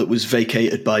spot that was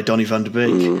vacated by Donny van der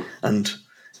Beek. And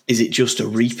is it just a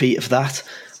repeat of that?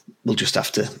 We'll just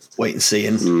have to wait and see.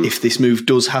 And if this move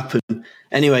does happen.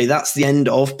 Anyway, that's the end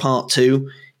of part 2.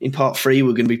 In part 3,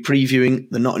 we're going to be previewing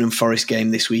the Nottingham Forest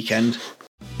game this weekend.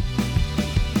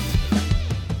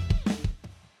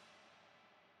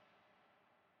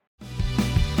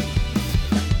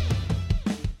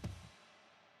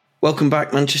 Welcome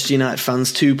back, Manchester United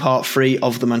fans, to part 3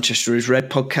 of the Manchester is Red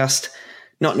podcast.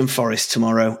 Nottingham Forest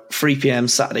tomorrow, 3 p.m,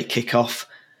 Saturday kickoff.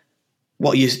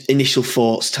 What are your initial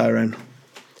thoughts, Tyrone?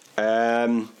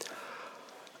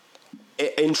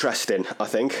 Interesting, I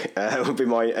think, would be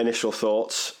my initial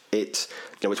thoughts. It's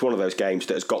one of those games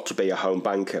that has got to be a home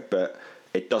banker, but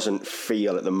it doesn't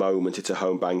feel at the moment it's a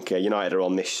home banker. United are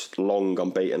on this long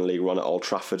unbeaten league run at Old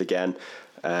Trafford again.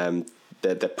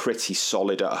 They're pretty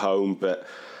solid at home, but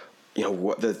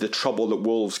the trouble that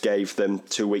Wolves gave them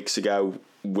 2 weeks ago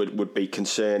would be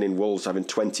concerning. Wolves having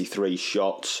 23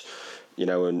 shots, and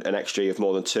an XG of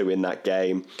more than 2 in that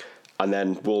game. And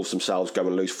then Wolves themselves go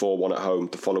and lose 4-1 at home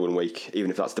the following week, even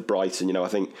if that's to Brighton. I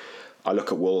think I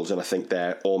look at Wolves and I think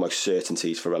they're almost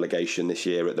certainties for relegation this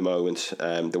year at the moment,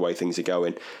 the way things are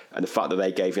going. And the fact that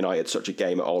they gave United such a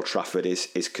game at Old Trafford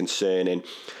is concerning.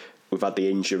 We've had the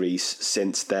injuries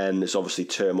since then. There's obviously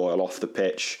turmoil off the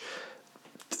pitch.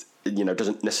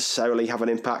 Doesn't necessarily have an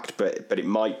impact, but it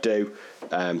might do.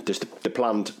 There's the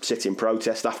planned sit-in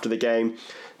protest after the game.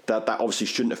 That obviously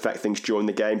shouldn't affect things during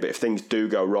the game, but if things do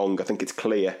go wrong, I think it's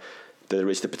clear that there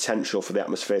is the potential for the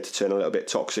atmosphere to turn a little bit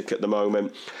toxic at the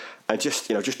moment. And just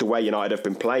the way United have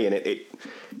been playing,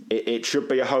 it should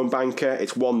be a home banker.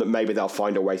 It's one that maybe they'll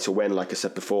find a way to win, like I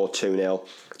said before, 2-0.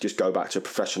 Just go back to a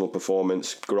professional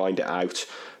performance, grind it out.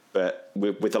 But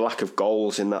with the lack of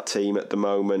goals in that team at the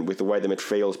moment, with the way the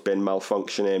midfield's been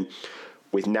malfunctioning,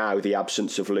 with now the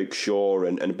absence of Luke Shaw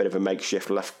and a bit of a makeshift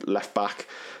left back,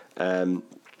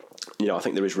 I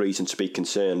think there is reason to be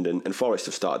concerned. And Forest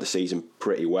have started the season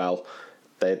pretty well.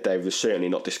 They were certainly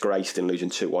not disgraced in losing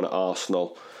 2-1 at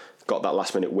Arsenal. Got that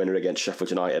last-minute winner against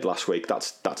Sheffield United last week.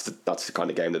 That's the kind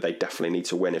of game that they definitely need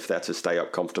to win if they're to stay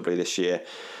up comfortably this year.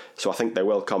 So I think they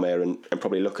will come here and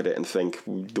probably look at it and think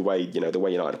the way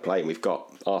United are playing, we've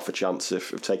got half a chance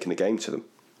of taking the game to them.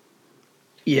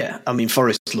 Yeah, I mean,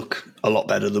 Forest Forest look a lot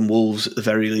better than Wolves at the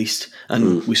very least.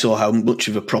 And we saw how much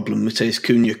of a problem Matheus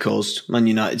Cunha caused Man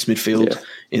United's midfield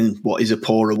in what is a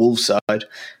poorer Wolves side.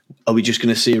 Are we just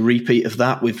going to see a repeat of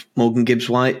that with Morgan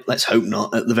Gibbs-White? Let's hope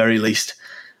not, at the very least.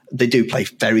 They do play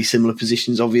very similar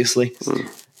positions, obviously.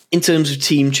 In terms of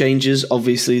team changes,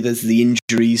 obviously there's the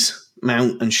injuries.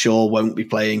 Mount and Shaw won't be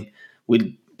playing.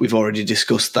 We've already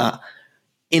discussed that.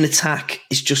 In attack,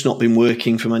 it's just not been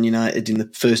working for Man United in the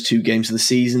first 2 games of the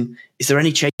season. Is there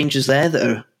any changes there that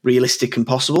are realistic and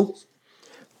possible?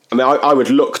 I mean, I would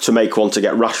look to make one to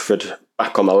get Rashford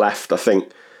back on the left. I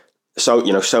think so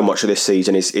much of this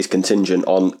season is contingent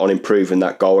on improving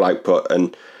that goal output,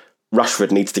 and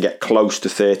Rashford needs to get close to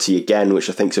 30 again, which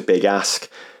I think is a big ask.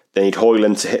 They need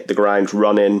Højlund to hit the ground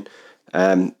running.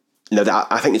 I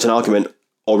think it's an argument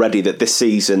already that this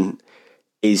season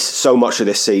is so much of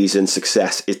this season's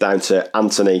success is down to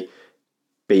Anthony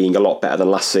being a lot better than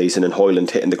last season and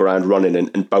Højlund hitting the ground running,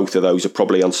 and both of those are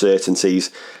probably uncertainties.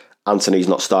 Anthony's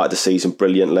not started the season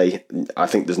brilliantly. I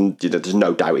think there's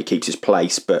no doubt he keeps his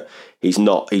place, but he's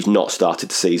not started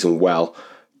the season well.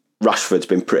 Rashford's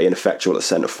been pretty ineffectual at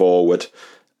centre forward.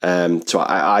 So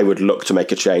I would look to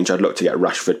make a change. I'd look to get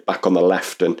Rashford back on the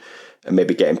left and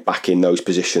maybe get him back in those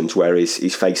positions where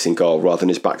he's facing goal rather than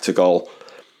his back to goal.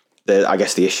 I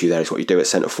guess the issue there is what you do at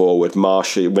centre forward. We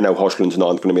know Højlund's not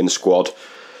going to be in the squad.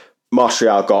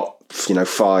 Martial got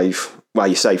 5. Well,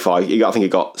 you say 5. I think he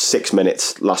got 6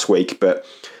 minutes last week, but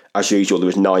as usual, there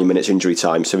was 9 minutes injury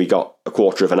time, so he got a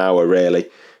quarter of an hour really.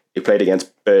 He played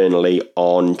against Burnley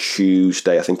on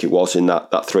Tuesday, I think it was, in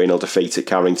that 3-0 defeat at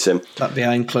Carrington. That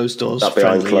behind closed doors.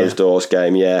 Doors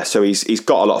game, yeah. So he's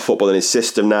got a lot of football in his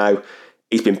system now.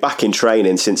 He's been back in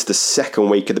training since the second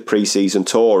week of the pre-season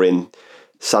tour in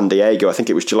San Diego. I think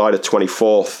it was July the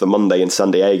 24th, the Monday in San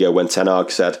Diego, when Ten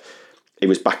Hag said he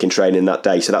was back in training that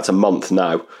day. So that's a month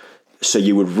now. So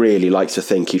you would really like to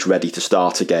think he's ready to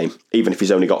start a game. Even if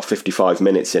he's only got 55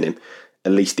 minutes in him,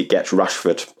 at least it gets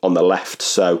Rashford on the left.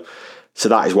 So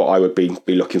that is what I would be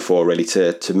looking for, really,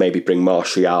 to maybe bring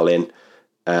Martial in,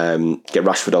 get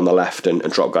Rashford on the left and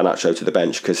drop Garnacho to the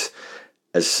bench, because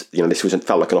as you know, this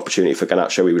felt like an opportunity for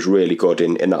Garnacho. He was really good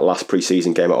in that last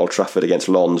pre-season game at Old Trafford against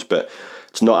Lens, but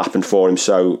it's not happened for him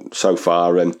so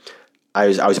far. And I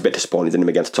was a bit disappointed in him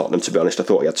against Tottenham, to be honest. I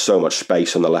thought he had so much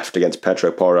space on the left against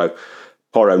Pedro Porro.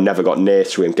 Porro never got near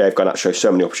to him, gave Garnacho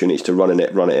so many opportunities to run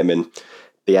at him, and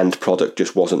the end product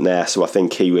just wasn't there. So I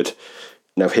think he would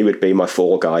be my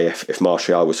fall guy if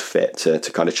Martial was fit to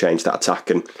kind of change that attack,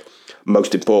 and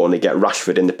most importantly, get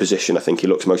Rashford in the position I think he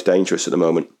looks most dangerous at the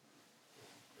moment.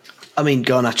 I mean,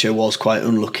 Garnacho was quite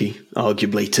unlucky,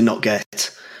 arguably, to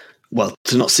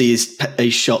not see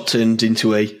his shot turned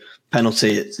into a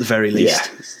penalty at the very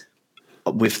least.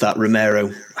 Yeah. With that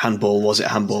Romero handball, was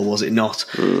it not?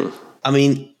 I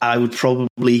mean, I would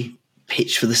probably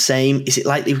pitch for the same. Is it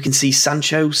likely we can see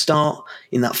Sancho start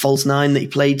in that false 9 that he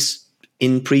played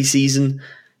in pre-season?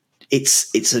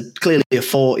 It's clearly a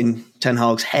thought in Ten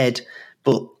Hag's head,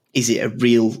 but is it a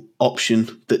real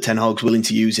option that Ten Hag's willing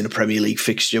to use in a Premier League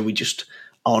fixture? We just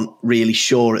aren't really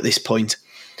sure at this point.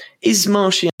 Is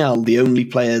Martial the only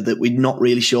player that we're not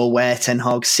really sure where Ten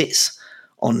Hag sits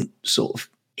on sort of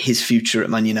his future at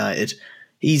Man United?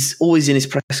 He's always in his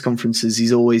press conferences.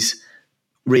 He's always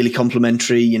really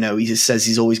complimentary. You know, he just says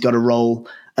he's always got a role.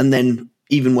 And then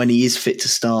even when he is fit to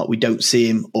start, we don't see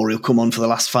him, or he'll come on for the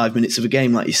last 5 minutes of a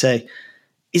game, like you say.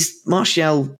 Is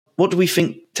Martial, what do we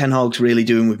think Ten Hag's really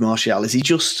doing with Martial? Is he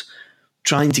just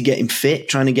trying to get him fit,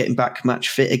 trying to get him back match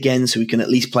fit again so he can at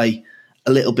least play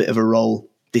a little bit of a role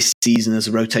this season as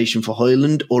a rotation for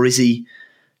Højlund? Or is he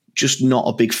just not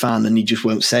a big fan and he just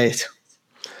won't say it?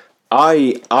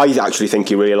 I actually think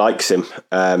he really likes him.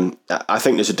 I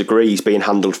think there's a degree he's being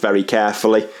handled very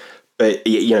carefully. But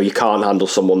you can't handle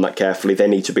someone that carefully. They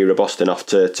need to be robust enough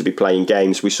to be playing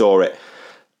games. We saw it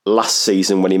last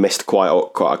season when he missed quite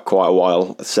a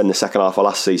while. In the second half of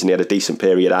last season, he had a decent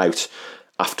period out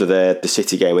after the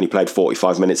City game when he played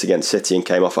 45 minutes against City and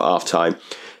came off at half-time.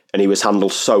 And he was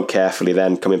handled so carefully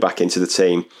then coming back into the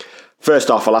team. First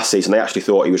half of last season, they actually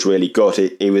thought he was really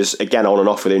good. He was, again, on and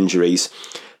off with injuries.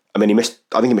 I mean, I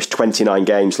think he missed 29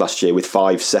 games last year with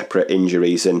 5 separate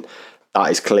injuries, and that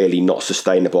is clearly not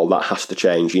sustainable. That has to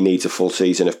change. He needs a full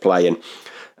season of playing.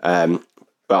 But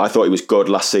I thought he was good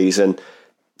last season.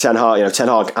 Ten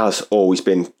Hag has always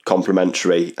been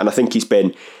complimentary, and I think he's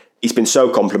been so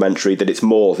complimentary that it's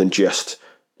more than just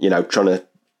trying to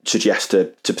suggest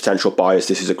to potential buyers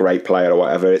this is a great player or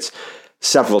whatever. It's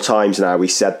several times now he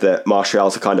said that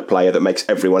Martial's the kind of player that makes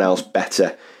everyone else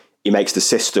better. He makes the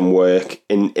system work.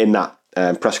 In that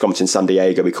press conference in San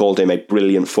Diego, we called him a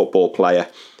brilliant football player.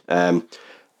 And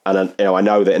And I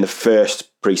know that in the first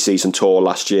pre-season tour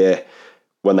last year,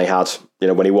 when they had,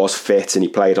 when he was fit and he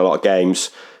played a lot of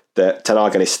games, that Ten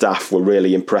Hag and his staff were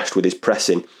really impressed with his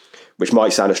pressing, which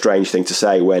might sound a strange thing to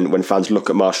say when fans look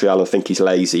at Martial and think he's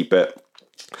lazy, but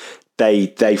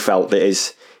they felt that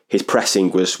his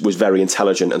pressing was very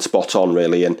intelligent and spot on,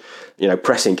 really. And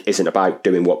pressing isn't about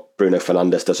doing what Bruno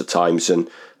Fernandes does at times and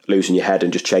losing your head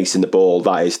and just chasing the ball.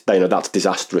 That's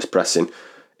disastrous pressing.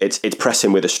 It's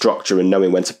pressing with a structure and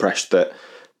knowing when to press that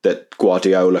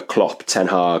Guardiola, Klopp, Ten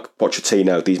Hag,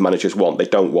 Pochettino, these managers want. They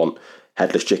don't want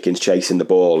headless chickens chasing the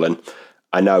ball. And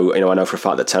I know for a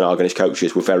fact that Ten Hag and his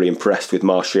coaches were very impressed with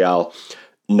Martial,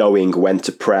 knowing when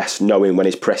to press, knowing when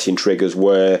his pressing triggers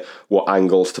were, what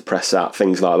angles to press at,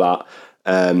 things like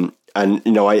that.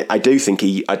 I do think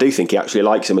he actually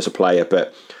likes him as a player,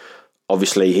 but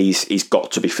obviously he's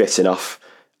got to be fit enough,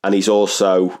 and he's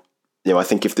also, I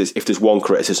think if there's one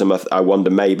criticism, I wonder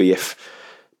maybe if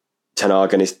Ten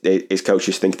Hag and his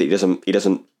coaches think that he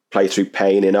doesn't play through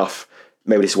pain enough.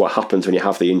 Maybe this is what happens when you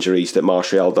have the injuries that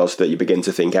Martial does, that you begin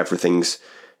to think everything's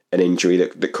an injury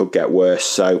that could get worse.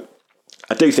 So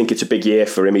I do think it's a big year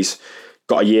for him. He's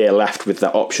got a year left with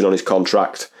that option on his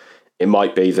contract. It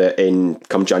might be that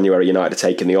come January, United are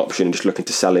taking the option and just looking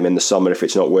to sell him in the summer if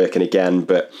it's not working again.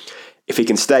 But if he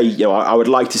can stay, I would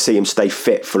like to see him stay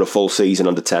fit for a full season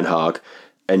under Ten Hag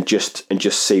and just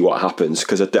see what happens,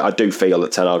 because I do feel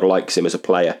that Ten Hag likes him as a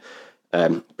player.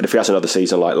 But if he has another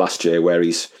season like last year where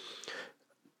he's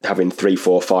having 3,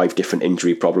 4, 5 different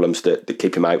injury problems that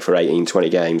keep him out for 18, 20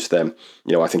 games, then,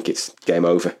 I think it's game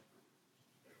over.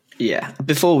 Yeah.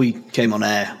 Before we came on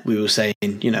air, we were saying,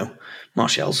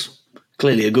 Martial's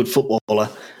clearly a good footballer.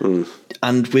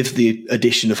 And with the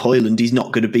addition of Højlund, he's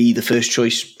not going to be the first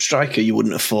choice striker, you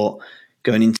wouldn't have thought,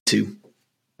 going into,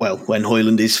 when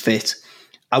Højlund is fit.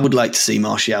 I would like to see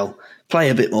Martial play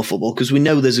a bit more football, because we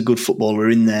know there's a good footballer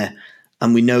in there,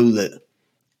 and we know that,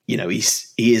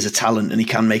 he is a talent and he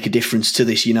can make a difference to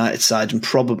this United side and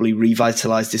probably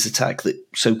revitalise this attack that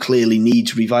so clearly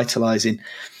needs revitalising.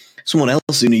 Someone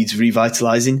else who needs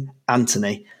revitalising,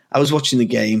 Antony. I was watching the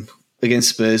game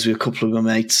against Spurs with a couple of my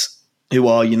mates who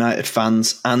are United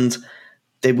fans, and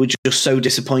they were just so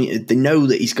disappointed. They know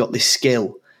that he's got this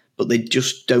skill, but they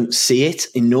just don't see it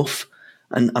enough.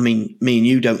 And I mean, me and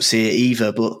you don't see it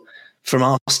either, but from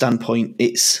our standpoint,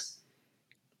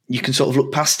 you can sort of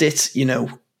look past it.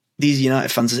 These United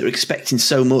fans are expecting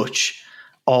so much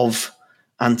of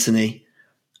Antony.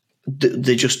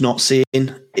 They're just not seeing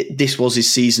it. This was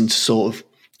his season to sort of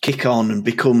kick on and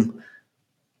become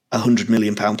 £100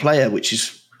 million player, which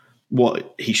is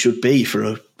what he should be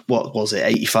for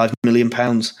 £85 million.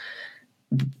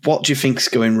 What do you think's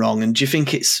going wrong? And do you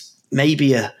think it's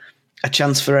maybe a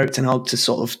chance for Erik ten Hag to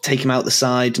sort of take him out the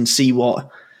side and see what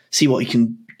he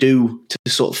can do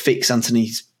to sort of fix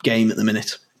Antony's game at the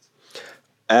minute?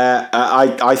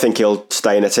 I think he'll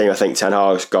stay in the team. I think Ten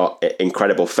Hag's got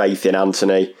incredible faith in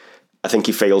Antony. I think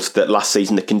he feels that last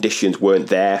season the conditions weren't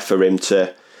there for him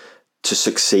to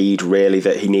succeed, really,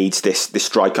 that he needs this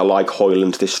striker like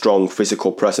Højlund, this strong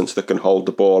physical presence that can hold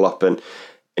the ball up and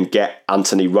get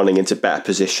Antony running into better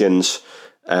positions.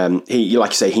 He,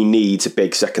 like I say, he needs a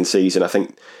big second season. I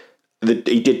think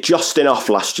he did just enough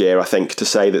last year, I think, to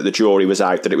say that the jury was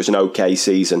out, that it was an okay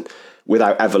season,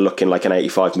 without ever looking like an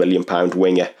 £85 million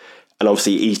winger. And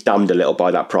obviously he's damned a little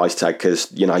by that price tag,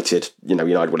 because United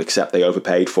will accept they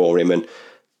overpaid for him, and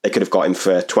they could have got him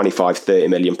for £25-30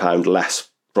 million less,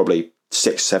 probably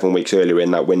 6-7 weeks earlier in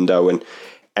that window, and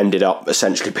ended up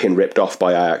essentially being ripped off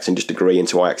by Ajax and just agreeing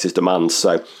to Ajax's demands.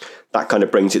 So that kind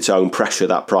of brings its own pressure,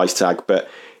 that price tag. But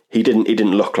he didn't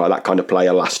look like that kind of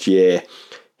player last year.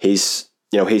 His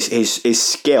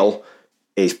skill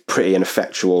is pretty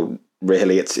ineffectual,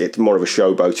 really. It's more of a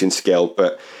showboating skill,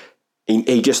 but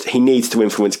he needs to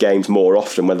influence games more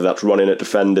often, whether that's running at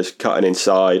defenders, cutting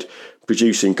inside,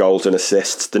 producing goals and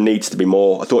assists. There needs to be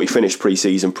more. I thought he finished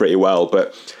pre-season pretty well,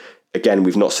 but again,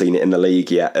 we've not seen it in the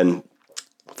league yet, and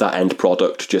that end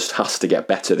product just has to get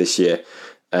better this year.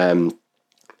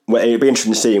 It'd be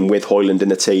interesting to see him with Højlund in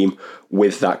the team,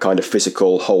 with that kind of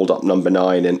physical hold-up number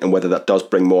 9, and whether that does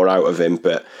bring more out of him.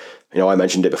 But I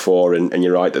mentioned it before, and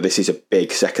you're right that this is a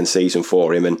big second season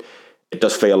for him, and it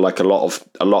does feel like a lot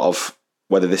of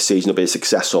whether this season will be a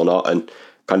success or not, and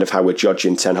kind of how we're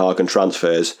judging Ten Hag and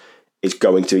transfers, is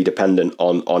going to be dependent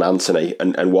on Antony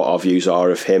and what our views are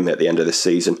of him at the end of this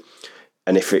season.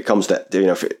 And if it comes to,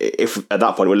 if at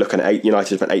that point we're looking at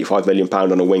United spent £85 million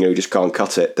on a winger who just can't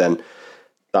cut it, then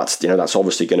that's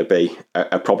obviously going to be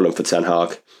a problem for Ten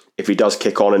Hag. If he does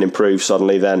kick on and improve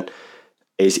suddenly, then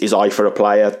his eye for a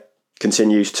player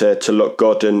continues to look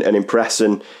good and impress,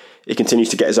 and he continues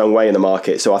to get his own way in the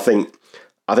market. So I think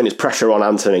there's pressure on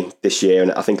Anthony this year,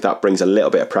 and I think that brings a little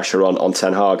bit of pressure on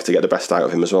Ten Hag to get the best out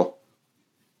of him as well.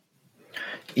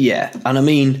 Yeah, and I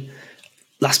mean,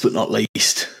 last but not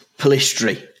least,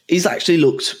 Pellistri. He's actually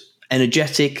looked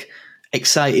energetic,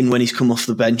 exciting when he's come off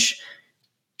the bench.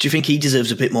 Do you think he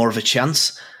deserves a bit more of a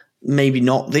chance? Maybe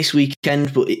not this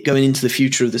weekend, but going into the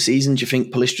future of the season, do you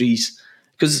think Pellistri's...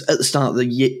 Because at the start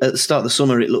of the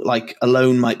summer, it looked like a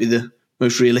loan might be the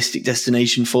most realistic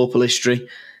destination for Pellistri.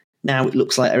 Now it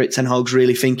looks like Erik ten Hag's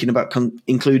really thinking about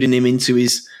including him into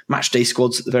his matchday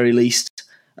squads at the very least,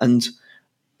 and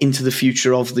into the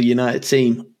future of the United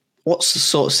team. What's the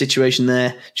sort of situation there?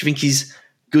 Do you think he's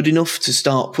good enough to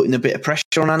start putting a bit of pressure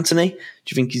on Anthony? Do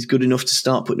you think he's good enough to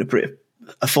start putting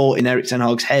a thought in Erik ten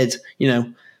Hag's head?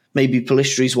 Maybe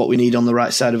Pellistri is what we need on the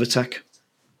right side of attack.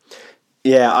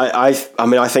 Yeah, I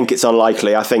mean, I think it's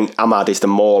unlikely. I think Ahmad is the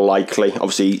more likely.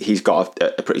 Obviously, he's got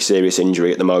a pretty serious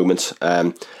injury at the moment,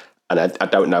 and I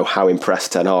don't know how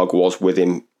impressed Ten Hag was with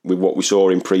him, with what we saw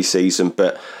in pre-season.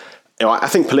 But I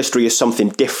think Pellistri is something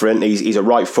different. He's a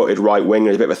right-footed right winger.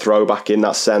 He's a bit of a throwback in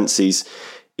that sense. He's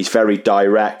very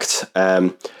direct.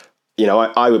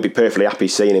 I would be perfectly happy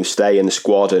seeing him stay in the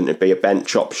squad and be a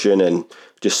bench option and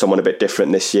just someone a bit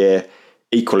different this year.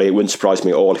 Equally, it wouldn't surprise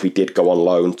me at all if he did go on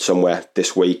loan somewhere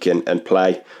this week and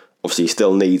play. Obviously, he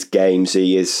still needs games.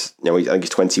 He is, I think he's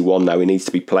 21 now. He needs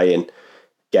to be playing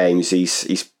games. I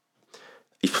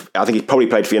think he's probably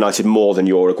played for United more than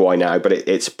Uruguay now, but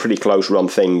it's a pretty close run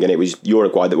thing, and it was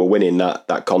Uruguay that were winning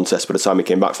that contest by the time he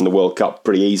came back from the World Cup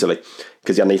pretty easily,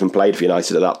 because he hadn't even played for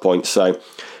United at that point. So,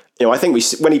 I think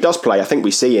when he does play, I think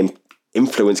we see him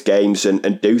influence games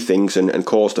and do things and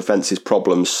cause defences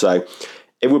problems. So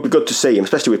it would be good to see him,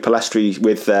 especially with Pellistri,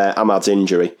 with Ahmad's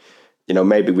injury.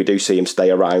 Maybe we do see him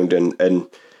stay around and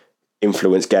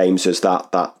influence games as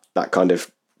that kind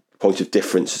of point of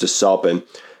difference as a sub. And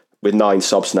with 9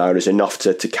 subs now, there's enough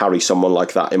to carry someone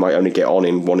like that. He might only get on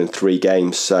in 1 in 3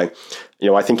 games. So,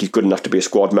 I think he's good enough to be a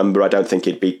squad member. I don't think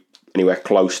he'd be anywhere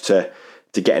close to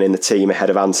getting in the team ahead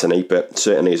of Anthony, but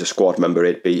certainly as a squad member,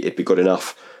 it'd be good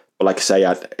enough. But like I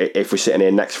say, if we're sitting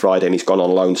here next Friday and he's gone on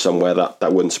loan somewhere,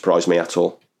 that wouldn't surprise me at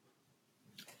all.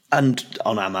 And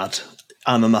on Ahmad,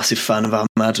 I'm a massive fan of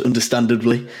Ahmad,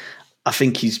 understandably. I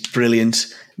think he's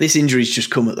brilliant. This injury's just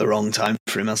come at the wrong time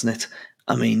for him, hasn't it?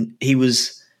 I mean, he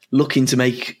was looking to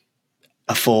make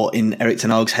a thought in Erik ten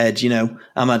Hag's head.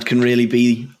 Ahmad can really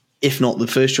be, if not the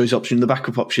first choice option, the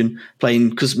backup option,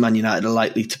 playing, because Man United are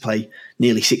likely to play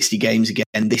nearly 60 games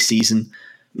again this season,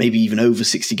 maybe even over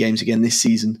 60 games again this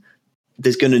season.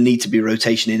 There's going to need to be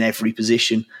rotation in every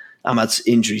position. Ahmad's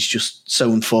injury is just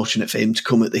so unfortunate for him to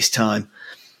come at this time.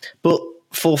 But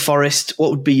for Forest, what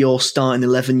would be your starting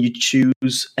 11 you'd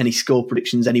choose? Any score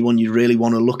predictions? Anyone you really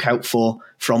want to look out for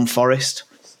from Forest?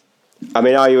 I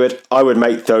mean, I would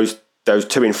make those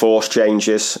 2 enforced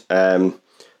changes. I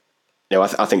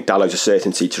think Dallow's a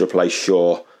certainty to replace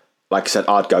Shaw. Like I said,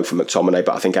 I'd go for McTominay,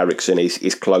 but I think Eriksen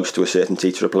is close to a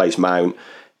certainty to replace Mount.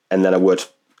 And then I would,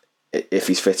 if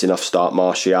he's fit enough, start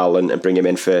Martial and bring him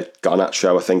in for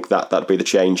Garnacho. I think that'd be the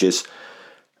changes.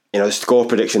 The score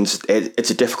predictions, it's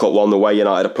a difficult one, the way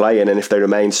United are playing, and if they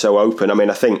remain so open. I mean,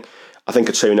 I think a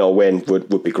 2-0 win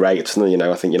would be great.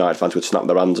 I think United fans would snap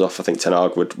their hands off. I think Ten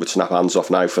Hag would snap hands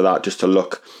off now for that, just to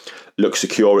look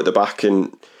secure at the back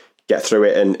and get through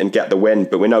it and get the win.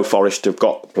 But we know Forest have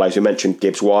got players. We mentioned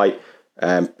Gibbs White,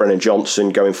 Brennan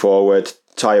Johnson going forward,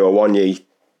 Tayo Awoniyi,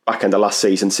 back end of last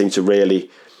season, seemed to really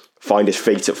find his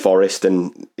feet at Forest,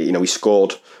 and he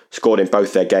scored in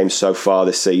both their games so far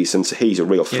this season. So he's a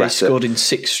real threat. He scored in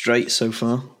 6 straight so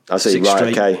far. I see.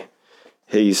 Right. Okay.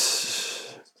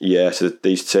 So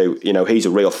these two. He's a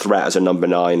real threat as a number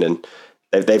 9, and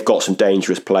they've got some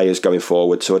dangerous players going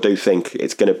forward. So I do think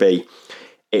it's going to be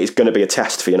a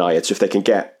test for United. So if they can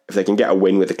get a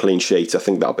win with a clean sheet, I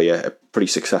think that'll be a pretty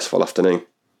successful afternoon.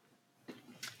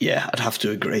 Yeah, I'd have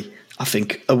to agree. I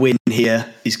think a win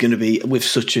here is going to be, with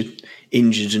such an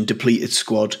injured and depleted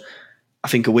squad, I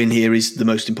think a win here is the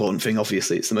most important thing.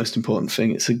 Obviously, it's the most important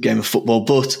thing. It's a game of football,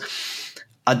 but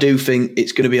I do think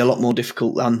it's going to be a lot more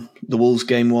difficult than the Wolves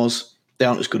game was. They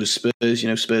aren't as good as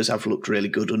Spurs. Spurs have looked really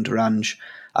good under Ange.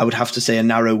 I would have to say a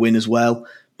narrow win as well.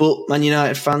 But Man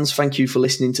United fans, thank you for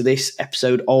listening to this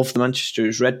episode of the Manchester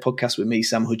is Red podcast with me,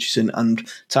 Sam Hutchison, and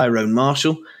Tyrone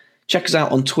Marshall. Check us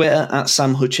out on Twitter at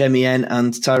SamHutchMen,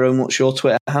 and Tyrone, what's your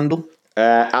Twitter handle?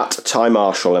 At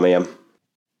TyMarshallMem.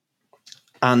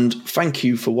 And thank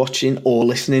you for watching or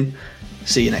listening.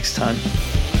 See you next time.